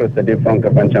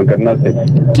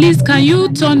 Please, can you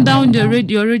turn down your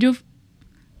radio?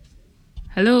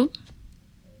 Hello?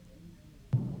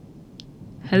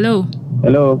 Hello?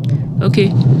 Hello.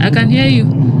 Okay, I can hear you.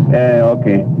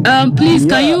 Okay. Please,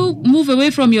 can you move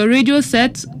away from your radio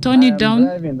set? Turn it down. I'm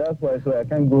driving, that's why, so I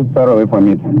can't go far away from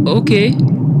it. Okay.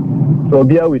 So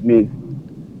bear with me.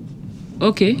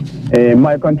 Okay.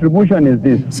 My contribution is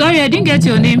this. Sorry, I didn't get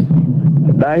your name.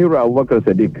 Dahiru Abubakar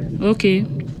Sadiq. Okay.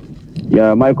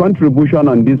 Yeah, my contribution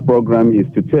on this program is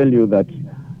to tell you that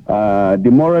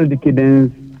the moral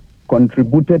decadence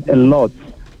contributed a lot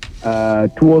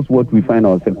towards what we find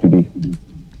ourselves today.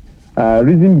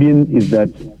 Reason being is that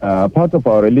part of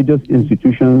our religious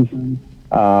institutions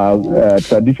are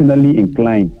traditionally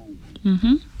inclined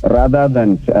rather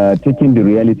than taking the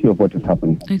reality of what is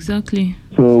happening. Exactly.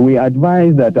 So we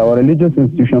advise that our religious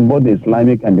institution, both the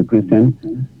Islamic and the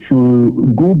Christian,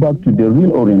 should go back to the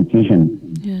real orientation.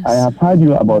 Yes. I have heard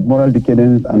you about moral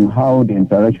decadence and how the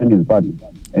interaction is bad,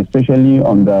 especially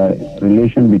on the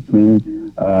relation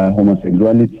between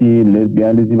homosexuality,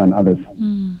 lesbianism, and others.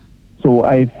 So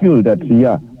I feel that,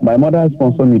 my mother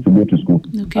sponsored me to go to school,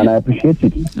 and I appreciate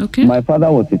it. Okay. My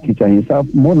father was a teacher. He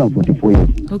served more than 44 years.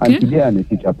 Okay. And today I'm a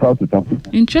teacher, proud to talk to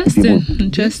Interesting. people.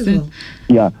 Interesting.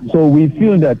 Yeah, so we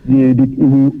feel that we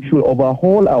should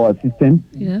overhaul our system.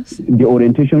 Yes. The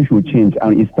orientation should change,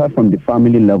 and it starts from the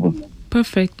family level.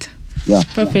 Perfect. Yeah.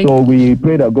 Perfect. So we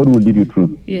pray that God will lead you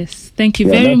through. Yes. Thank you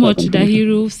Yeah, very that's our much, contribution.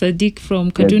 Dahiru Sadiq from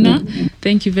Kaduna.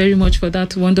 Thank you very much for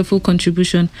that wonderful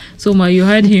contribution. So, Ma, you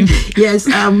heard him. Yes,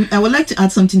 I would like to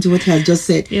add something to what he has just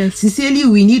said. Yes. Sincerely,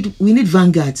 we need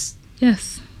vanguards.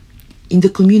 Yes. In the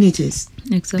communities.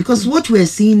 Exactly. Because what we're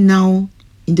seeing now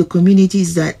in the community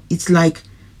is that it's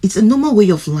a normal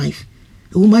way of life.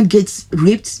 A woman gets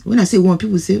raped. When I say woman,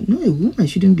 people say, no, a woman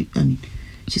shouldn't be,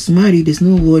 she's married. There's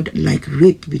no word like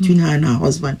rape between her and her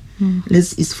husband.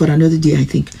 It's for another day, I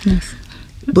think. Yes.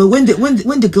 But when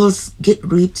the girls get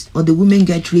raped or the women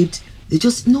get raped, they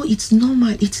just no, it's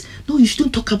normal. No, you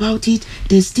shouldn't talk about it.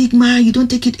 There's stigma. You don't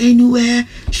take it anywhere.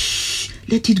 Shh,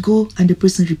 let it go. And the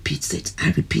person repeats it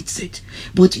and repeats it.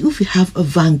 But if you have a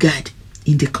vanguard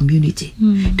in the community,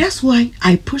 that's why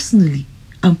I personally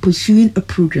am pursuing a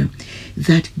program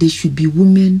that there should be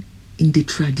women in the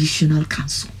traditional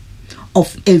council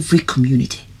of every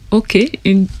community. Okay.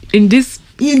 In this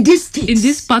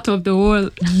part of the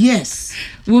world. Yes.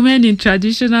 Women in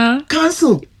traditional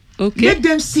council. Okay. Let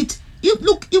them sit.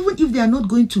 Look, even if they are not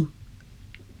going to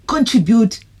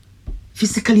contribute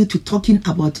physically to talking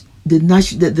about the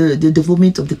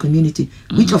development of the community,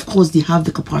 which of course they have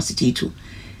the capacity to.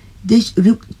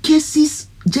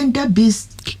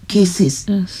 Gender-based cases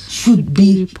should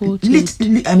be reported.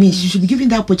 She should be given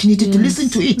the opportunity to listen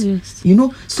to it. Yes. You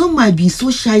know, some might be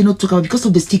so shy not to talk about because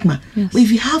of the stigma. Yes. But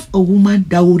if you have a woman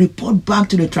that will report back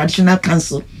to the traditional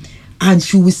council and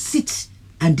she will sit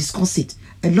and discuss it,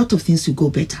 a lot of things will go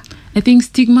better. I think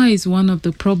stigma is one of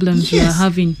the problems we are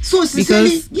having. So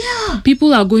because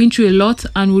people are going through a lot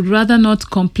and would rather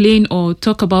not complain or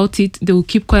talk about it. They will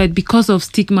keep quiet because of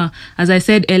stigma. As I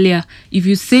said earlier, if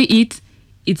you say it,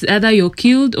 it's either you're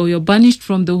killed or you're banished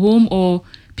from the home, or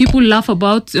people laugh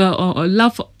about or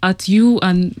laugh at you,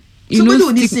 and somebody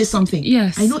will need to say something.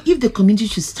 Yes, I know if the community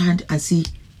should stand and say,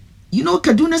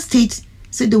 Kaduna State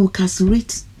said they will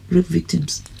carcerate rape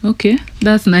victims. Okay,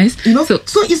 that's nice.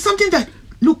 So it's something that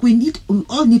look, we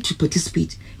all need to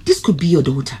participate. This could be your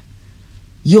daughter,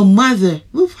 your mother.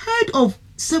 We've heard of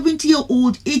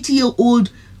 70-year-old, 80-year-old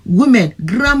women,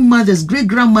 grandmothers, great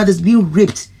grandmothers being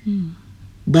raped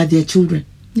by their children.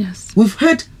 Yes. We've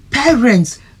heard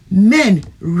parents, men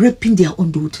raping their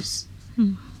own daughters.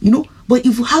 But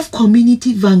if you have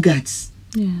community vanguards,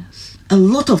 yes, a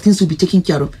lot of things will be taken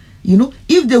care of.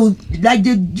 If they would, like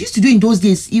they used to do in those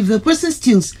days, if the person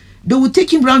steals, they would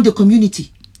take him around the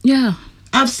community. Yeah.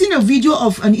 I've seen a video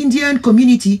of an Indian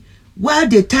community where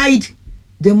they tied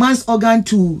the man's organ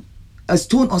to a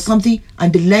stone or something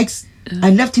and the legs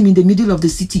and left him in the middle of the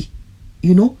city.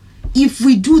 If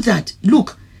we do that,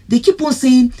 look, they keep on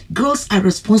saying girls are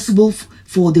responsible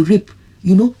for the rape,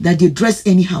 that they dress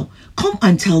anyhow. Come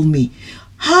and tell me,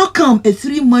 how come a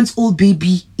 3-month-old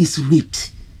baby is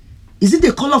raped? Is it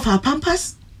the color of her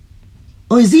pampers?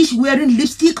 Or is she wearing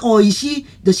lipstick? Or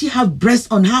does she have breasts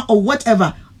on her or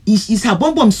whatever? Is her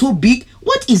bum bum so big?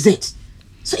 What is it?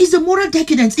 So it's a moral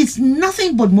decadence. It's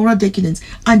nothing but moral decadence.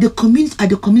 And at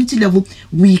the community level,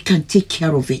 we can take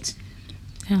care of it.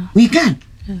 Yeah. We can.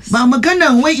 Yes. But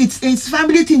Magana, when it's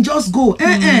family thing, just go.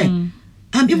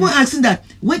 I'm even asking that,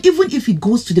 even if it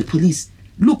goes to the police,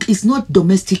 look, it's not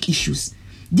domestic issues.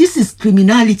 This is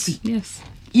criminality. Yes.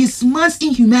 It's man's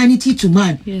inhumanity to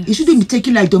man. Yes. It shouldn't be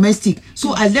taken like domestic.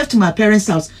 So I left my parents'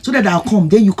 house so that I'll come.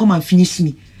 Then you come and finish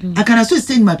me. I can also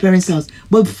stay in my parents' house.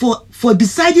 But for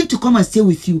deciding to come and stay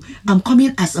with you, I'm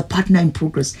coming as a partner in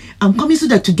progress. I'm coming so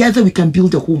that together we can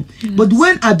build a home. Yes. But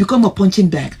when I become a punching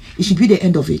bag, it should be the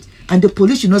end of it. And the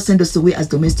police should not send us away as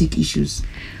domestic issues.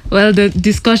 Well, the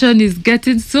discussion is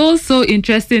getting so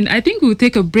interesting. I think we'll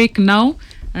take a break now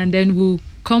and then we'll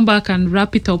come back and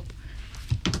wrap it up.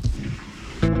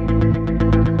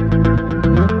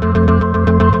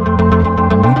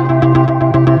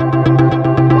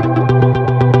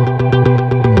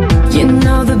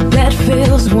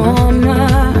 Feels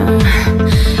warmer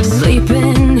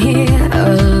sleeping here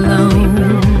alone.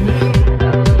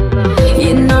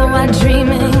 I dream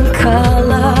in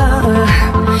color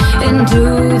and do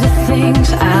the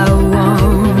things I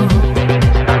want.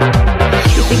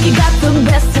 You think you got the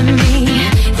best of me,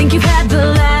 think you've had the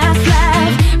last.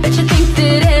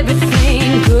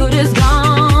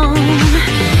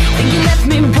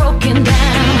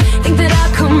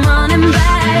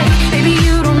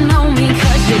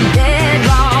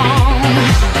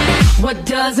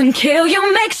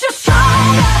 makes you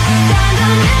stronger. Stand a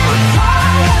little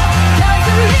taller.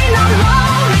 Doesn't mean I'm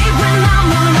lonely when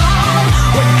I'm alone.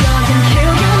 What doesn't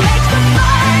kill you makes you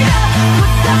fighter.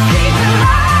 Puts the fever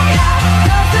higher.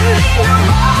 Doesn't mean I'm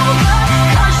over,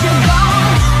 'cause you're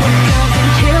gone. What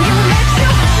doesn't kill you makes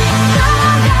you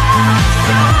stronger,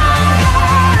 stronger.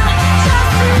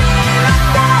 Just me,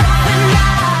 myself, and I.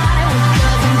 What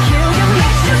doesn't kill you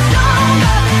makes you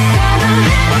stronger. Stand a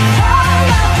little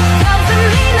taller. Doesn't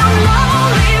mean I'm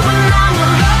lonely when I'm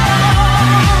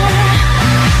alone.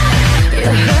 You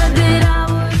heard that I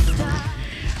was.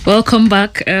 Welcome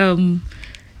back.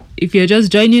 If you're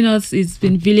just joining us, it's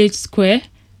been Village Square,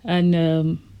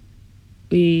 and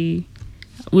we've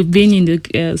been in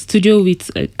the studio with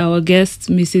our guest,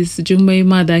 Mrs. Jummai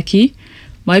Madaki.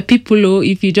 My people,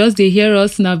 if you just hear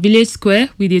us now, Village Square,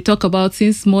 we they talk about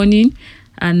since morning,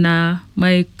 and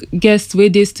my guest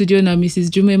with the studio now, Mrs.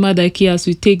 Jummai Madaki, as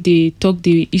we talk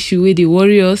the issue with the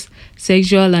warriors,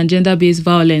 sexual and gender-based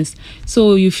violence.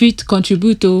 So you fit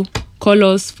contribute to. Call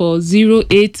us for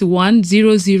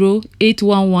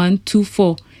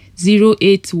 08100811124,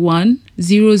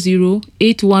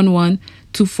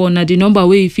 08100811124. Now the number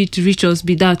where you fit reach us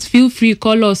be that. Feel free,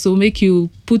 call us, so make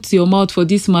you put your mouth for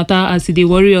this matter as the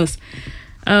warriors.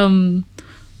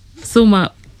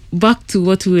 Back to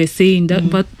what we were saying,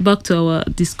 back to our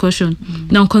discussion.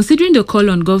 Now, considering the call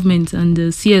on government and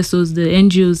the CSOs, the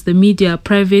NGOs, the media,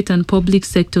 private and public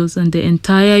sectors, and the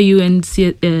entire UN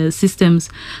systems,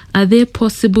 are there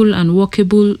possible and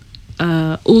workable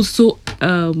are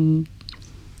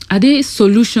there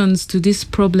solutions to these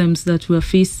problems that we're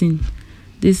facing?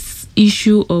 This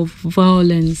issue of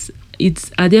violence,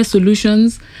 are there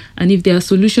solutions? And if there are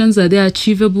solutions, are they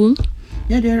achievable?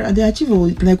 Yeah, they're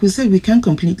achievable. Like we said, we can't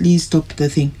completely stop the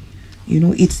thing. You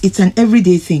know, it's an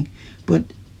everyday thing. But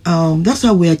that's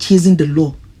why we are chasing the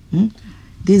law.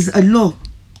 There's a law.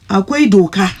 Akwai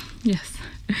doka. Yes.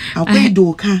 Akwai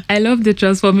doka. I love the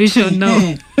transformation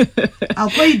now.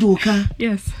 Akwai doka.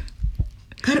 Yes.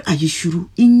 Kar a yi shiru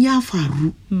in ya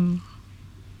faru.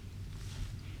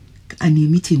 A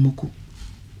nemi taimako.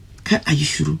 Kar a yi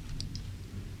shiru.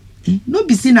 No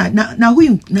be say na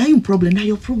who na problem, na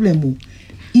your problem.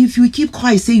 If you keep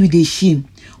quiet, say you dey shame,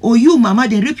 or you mama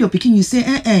then rape your pikin, you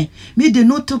say me they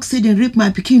no talk, say they rape my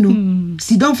pikin. No,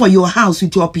 sit down for your house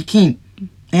with your pikin.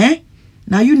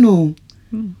 Now you know,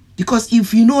 because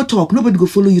if you no talk, nobody go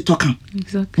follow you talking.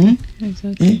 Exactly.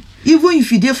 Exactly. Even if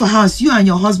you there for house, you and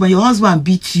your husband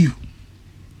beat you,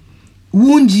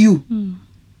 wound you.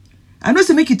 I know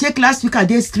say make you take last week at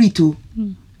day street too.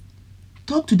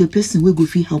 Talk to the person who go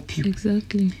fit help you.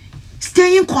 Exactly.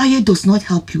 Staying quiet does not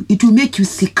help you. It will make you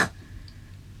sick.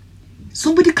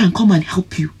 Somebody can come and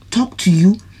help you, talk to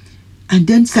you, and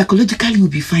then psychologically you'll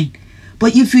be fine.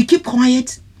 But if you keep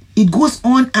quiet, it goes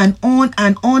on and on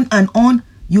and on and on.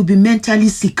 You'll be mentally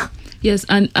sick. Yes,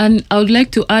 and I would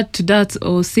like to add to that,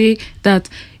 or say that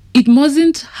it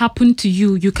mustn't happen to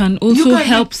you. You can also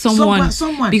help someone.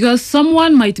 Because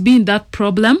someone might be in that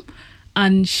problem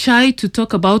and shy to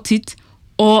talk about it,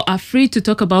 or afraid to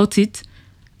talk about it.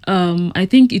 I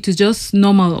think it is just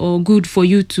normal or good for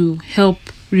you to help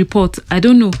report. I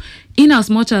don't know. In as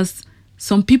much as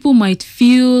some people might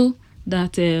feel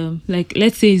that, like,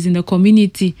 let's say it's in the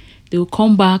community, they will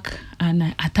come back and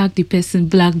attack the person,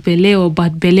 black belly or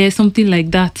bad belly, something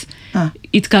like that.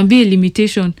 It can be a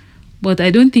limitation, but I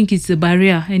don't think it's a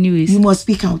barrier anyways. You must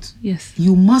speak out. Yes.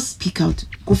 You must speak out.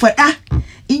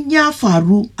 Inya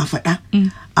faru afada.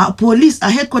 Police,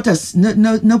 headquarters,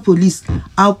 no police.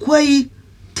 Akwai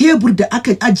tebur da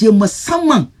aka ajiye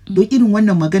musamman don irin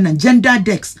wannan magana, gender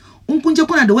desk. Kun je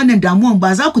kuna da wannan damuwan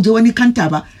ba za ku je wani kanta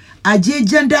ba. Aje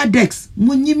gender desk.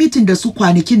 Mun yi meeting da su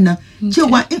kwanakin nan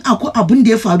cewa in akwai abun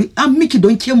da ya faru an miki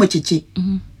don ke mace ce.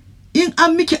 In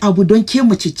an miki abu don ke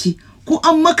mace ce, ko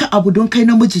an maka abu don kai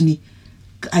namiji ne,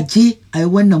 aje ayi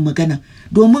wannan magana.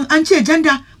 Domin an ce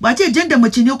gender, ba ce gender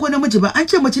mace ne ko namiji ba, an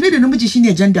ce mace ne da namiji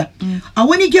shine gender. A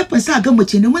wani gefen sa ga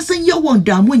mace ne, mun san yawan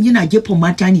damuwan yana gefen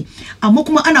mata ne, amma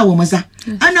kuma ana wa maza.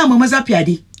 Ana ma maza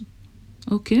fyade.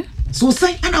 Okay.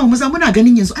 Sosai ana wa maza, muna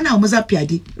ganin yanzu ana wa maza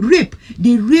fyade. Rape,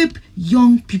 they rape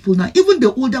young people now. Even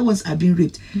the older ones are being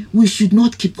raped. We should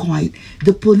not keep quiet.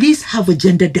 The police have a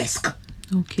gender desk.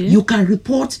 Okay. You can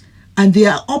report, and they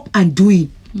are up and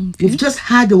doing. Okay. We've just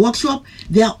had a workshop.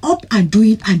 They are up and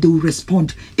doing, and they will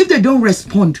respond. If they don't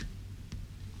respond,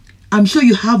 I'm sure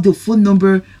you have the phone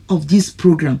number of this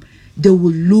program. They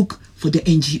will look for the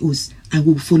NGOs and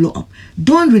will follow up.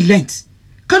 Don't relent.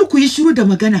 Kar ku yi shiru da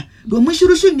magana. Domin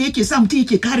shiru ne yake sa mutum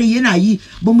yake kare yana yi.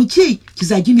 Ba mu ce ki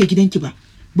zagi mai gidanki ba.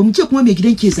 Ba mu ce kuma mai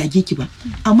gidanki ya zage ki ba.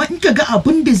 Amma in ka ga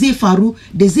abin da zai faru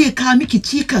da zai kawo miki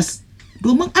cikas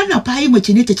domin ana fayi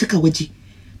mace ne ta cika waje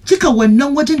cika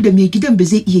wannan wajen da mai gidan ba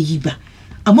zai iya yi ba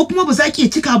amma kuma ba za ki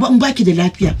cika ba in baki da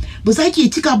lafiya ba za ki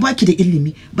cika ba ki da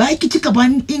ilimi ba ki cika ba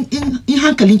in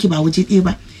hankalinki ba waje ɗaya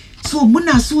ba so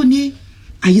muna so ne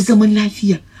a yi zaman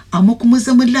lafiya amma kuma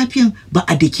zaman lafiyan ba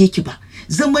a dake ki ba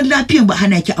zaman lafiyan ba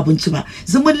hana ki abinci ba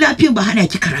zaman lafiyan ba hana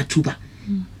ki karatu ba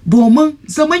domin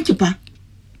zaman ki fa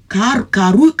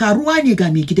karuwa ne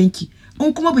ga mai gidanki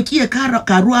in kuma baki iya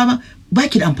karuwa ba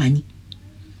baki da amfani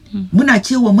muna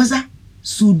cewa maza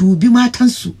su dubi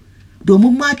matansu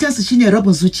domin matansu shine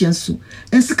rabin zuciyarsu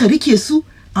in suka rike su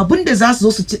abinda za su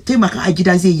zo su taimaka a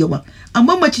gida zai yawa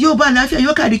amma mace yau ba lafiya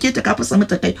yau ka rike ta ka fasa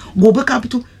mata kai gobe ka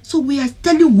fito so we are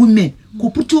telling women ku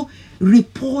fito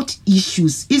report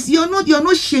issues is you're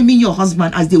not shaming your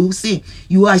husband as they will say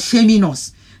you are shaming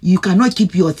us. You cannot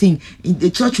keep your thing. In the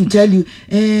church will tell you,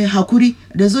 Hakuri.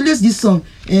 There's always this song.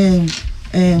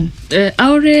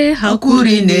 Aure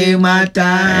Hakuri ne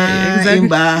mata.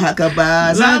 Imba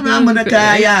hakaba. Zama mana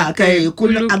kaya kai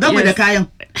kullu. Agama da kayan.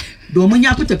 Domin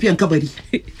ya fi tafiyan kabari.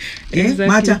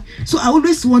 Mata. So I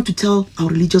always want to tell our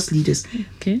religious leaders.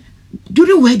 Okay.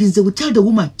 During weddings, they will tell the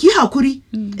woman, Ki Hakuri.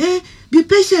 Be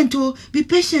patient, oh. Be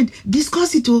patient.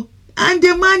 Discuss it, oh. And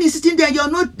the man is sitting there, you're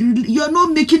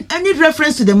not making any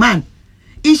reference to the man.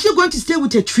 Is she going to stay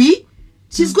with a tree?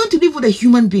 She's going to live with a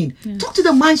human being. Talk to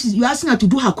the man, you're asking her to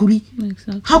do Hakuri.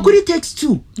 Exactly. Hakuri takes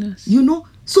two. Yes. You know?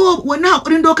 So when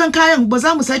Hakuri dokan kayan ba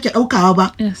za mu sake daukawa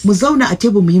ba. Mu zauna a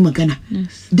table mu yi magana.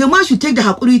 The man should take the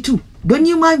Hakuri too. Don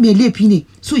yi ma mai laifi ne.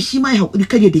 So shi ma Hakuri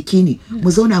kare da ke ne.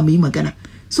 Mu zauna mu yi magana.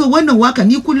 So wannan waka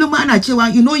ni kullum ana cewa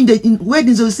in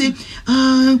weddings they'll say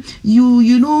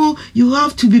you know you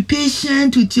have to be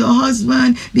patient with your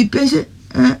husband, be patient.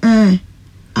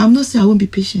 I'm not saying I won't be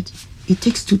patient. It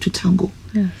takes two to tango.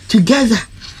 Together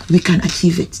we can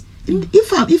achieve it.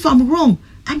 If I'm wrong,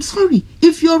 I'm sorry.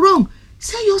 If you're wrong,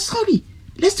 say you're sorry.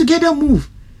 Let's together move.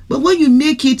 But when you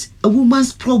make it a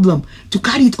woman's problem to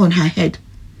carry it on her head,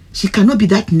 she cannot be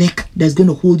that neck that's going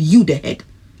to hold you the head.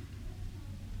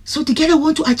 So together we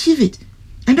want to achieve it.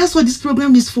 And that's what this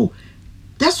program is for.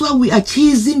 That's why we are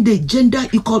chasing the gender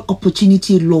equal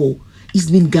opportunity law. It's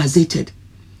been gazetted.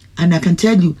 And I can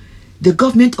tell you, the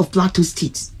government of Plateau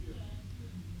State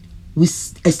will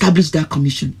establish that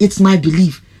commission. It's my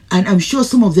belief, and I'm sure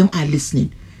some of them are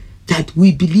listening, that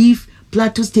we believe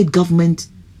Plateau State government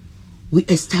will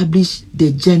establish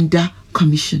the gender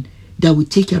commission that will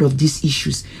take care of these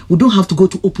issues. We don't have to go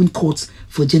to open courts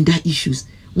for gender issues.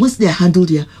 Once they are handled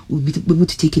here, we'll be able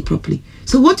to take it properly.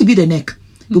 So we want to be the neck.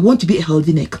 We want to be a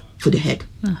healthy neck for the head.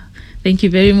 Thank you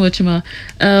very much, Ma.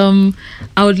 I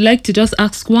would like to just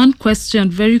ask one question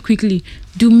very quickly.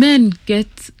 Do men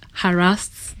get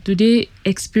harassed? Do they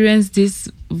experience this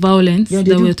violence that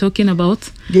we're talking about?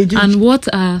 They do. And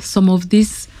what are some of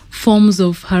these forms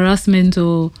of harassment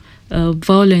or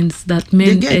violence that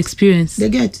men experience? They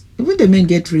get. Even the men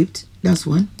get raped. That's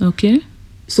one. Okay.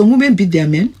 Some women beat their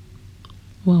men.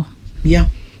 Wow. Yeah.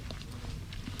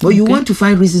 But you want to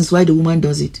find reasons why the woman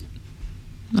does it.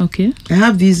 Okay. I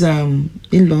have this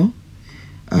in-law.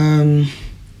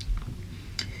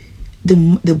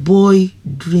 The boy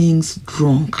drinks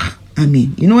drunk. I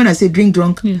mean, you know when I say drink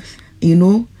drunk? Yes. You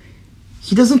know,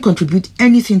 he doesn't contribute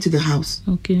anything to the house.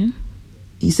 Okay.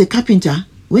 He's a carpenter.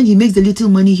 When he makes the little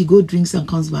money, he go drinks and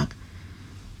comes back.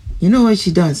 You know what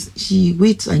she does? She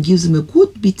waits and gives him a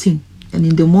good beating. And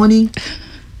in the morning,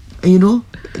 you know,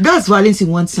 that's violence in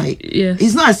one side. Yes.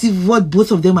 It's not as if what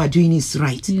both of them are doing is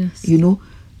right. Yes. You know,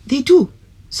 they do.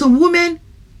 Some women,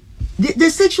 the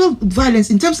sexual violence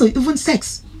in terms of even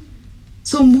sex.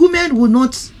 Some women will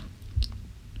not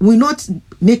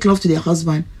make love to their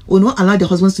husband or not allow their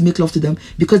husbands to make love to them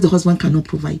because the husband cannot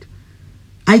provide.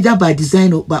 Either by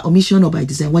design or by omission or by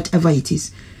design, whatever it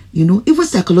is. You know, even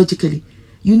psychologically.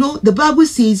 You know, the Bible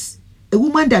says a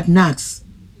woman that nags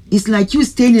is like you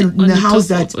staying in a house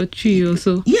that a tree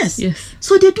also. Yes. Yes.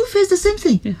 So they do face the same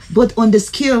thing. Yes. But on the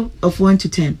scale of 1 to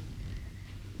 10,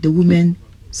 the women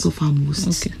suffer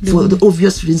most. Okay. For the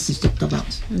obvious reasons you talked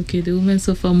about. Okay, the women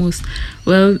suffer most.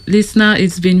 Well, listener,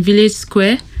 it's been Village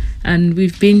Square, and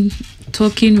we've been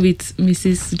talking with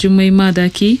Mrs. Jumaima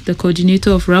Daki, the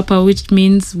coordinator of RAPA, which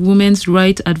means Women's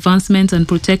Right Advancement and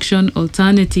Protection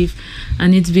Alternative.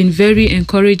 And it's been very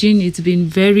encouraging. It's been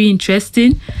very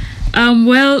interesting.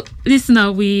 Well,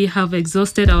 listener, we have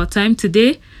exhausted our time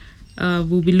today.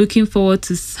 We'll be looking forward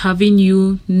to having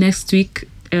you next week,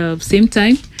 same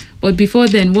time. But before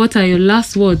then, what are your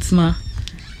last words, Ma?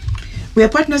 We are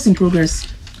partners in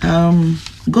progress.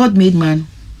 God made man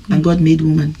and God made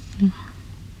woman.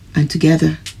 And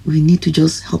together, we need to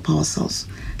just help ourselves.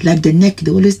 Like the neck,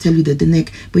 they always tell you that the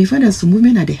neck, but you find that some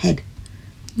women are the head.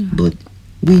 But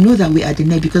we know that we are the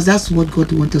neck because that's what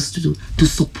God wants us to do, to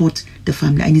support the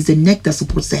family. And it's the neck that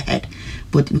supports the head.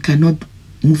 But we cannot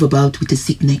move about with a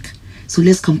sick neck. So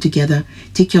let's come together,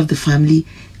 take care of the family,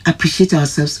 appreciate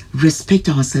ourselves, respect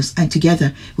ourselves, and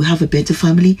together we have a better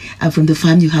family. And from the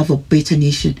family, you have a better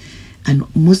nation. And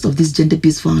most of this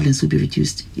gender-based violence will be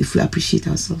reduced if we appreciate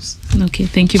ourselves. Okay,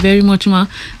 thank you very much, Ma.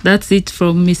 That's it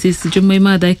from Mrs.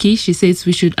 Jumaima Adaki. She says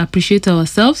we should appreciate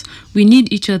ourselves. We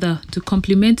need each other to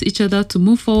complement each other to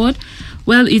move forward.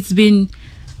 Well, it's been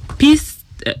Peace.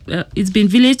 It's been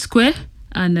Village Square,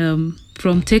 and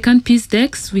from Taken Peace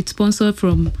Decks with sponsor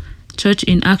from Church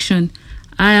in Action.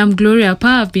 I am Gloria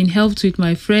Pa. I've been helped with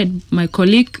my friend, my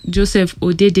colleague Joseph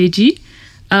Odedeji.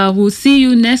 We'll see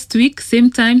you next week, same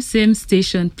time, same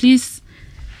station. Please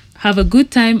have a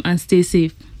good time and stay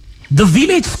safe. The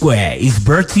Village Square is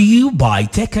brought to you by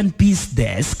Tech and Peace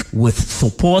Desk with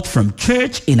support from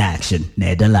Church in Action,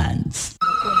 Netherlands.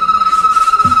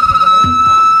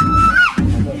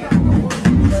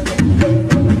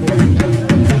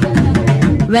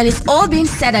 When it's all been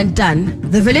said and done,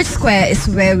 the Village Square is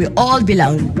where we all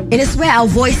belong. It is where our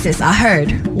voices are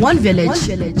heard. One village,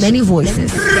 many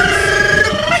voices.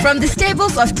 From the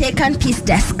stables of Taken Peace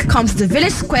Desk comes the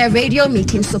Village Square radio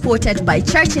meeting supported by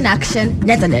Church in Action,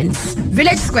 Netherlands.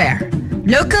 Village Square,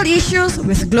 local issues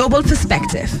with global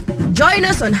perspective. Join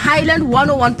us on Highland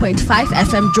 101.5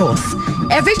 FM Jos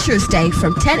every Tuesday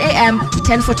from 10 a.m. to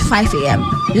 10:45 a.m.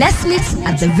 Let's meet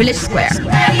at the Village Square.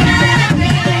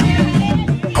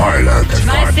 Highland.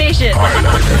 My station.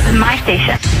 Highland. My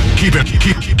station. Keep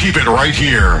it right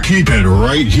here. Keep it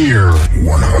right here.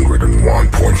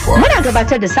 101.5. Muna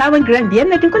gabatar da sabon gram biyar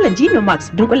na dunkulen Gino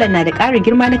Max. Dunkulen na da ƙarin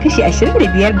girma na kashi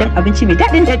 25 don abinci mai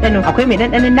daɗin ɗanɗano. Akwai mai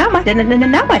ɗanɗanon nama da ɗanɗanon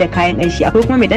nama da kayan ƙanshi. Akwai kuma mai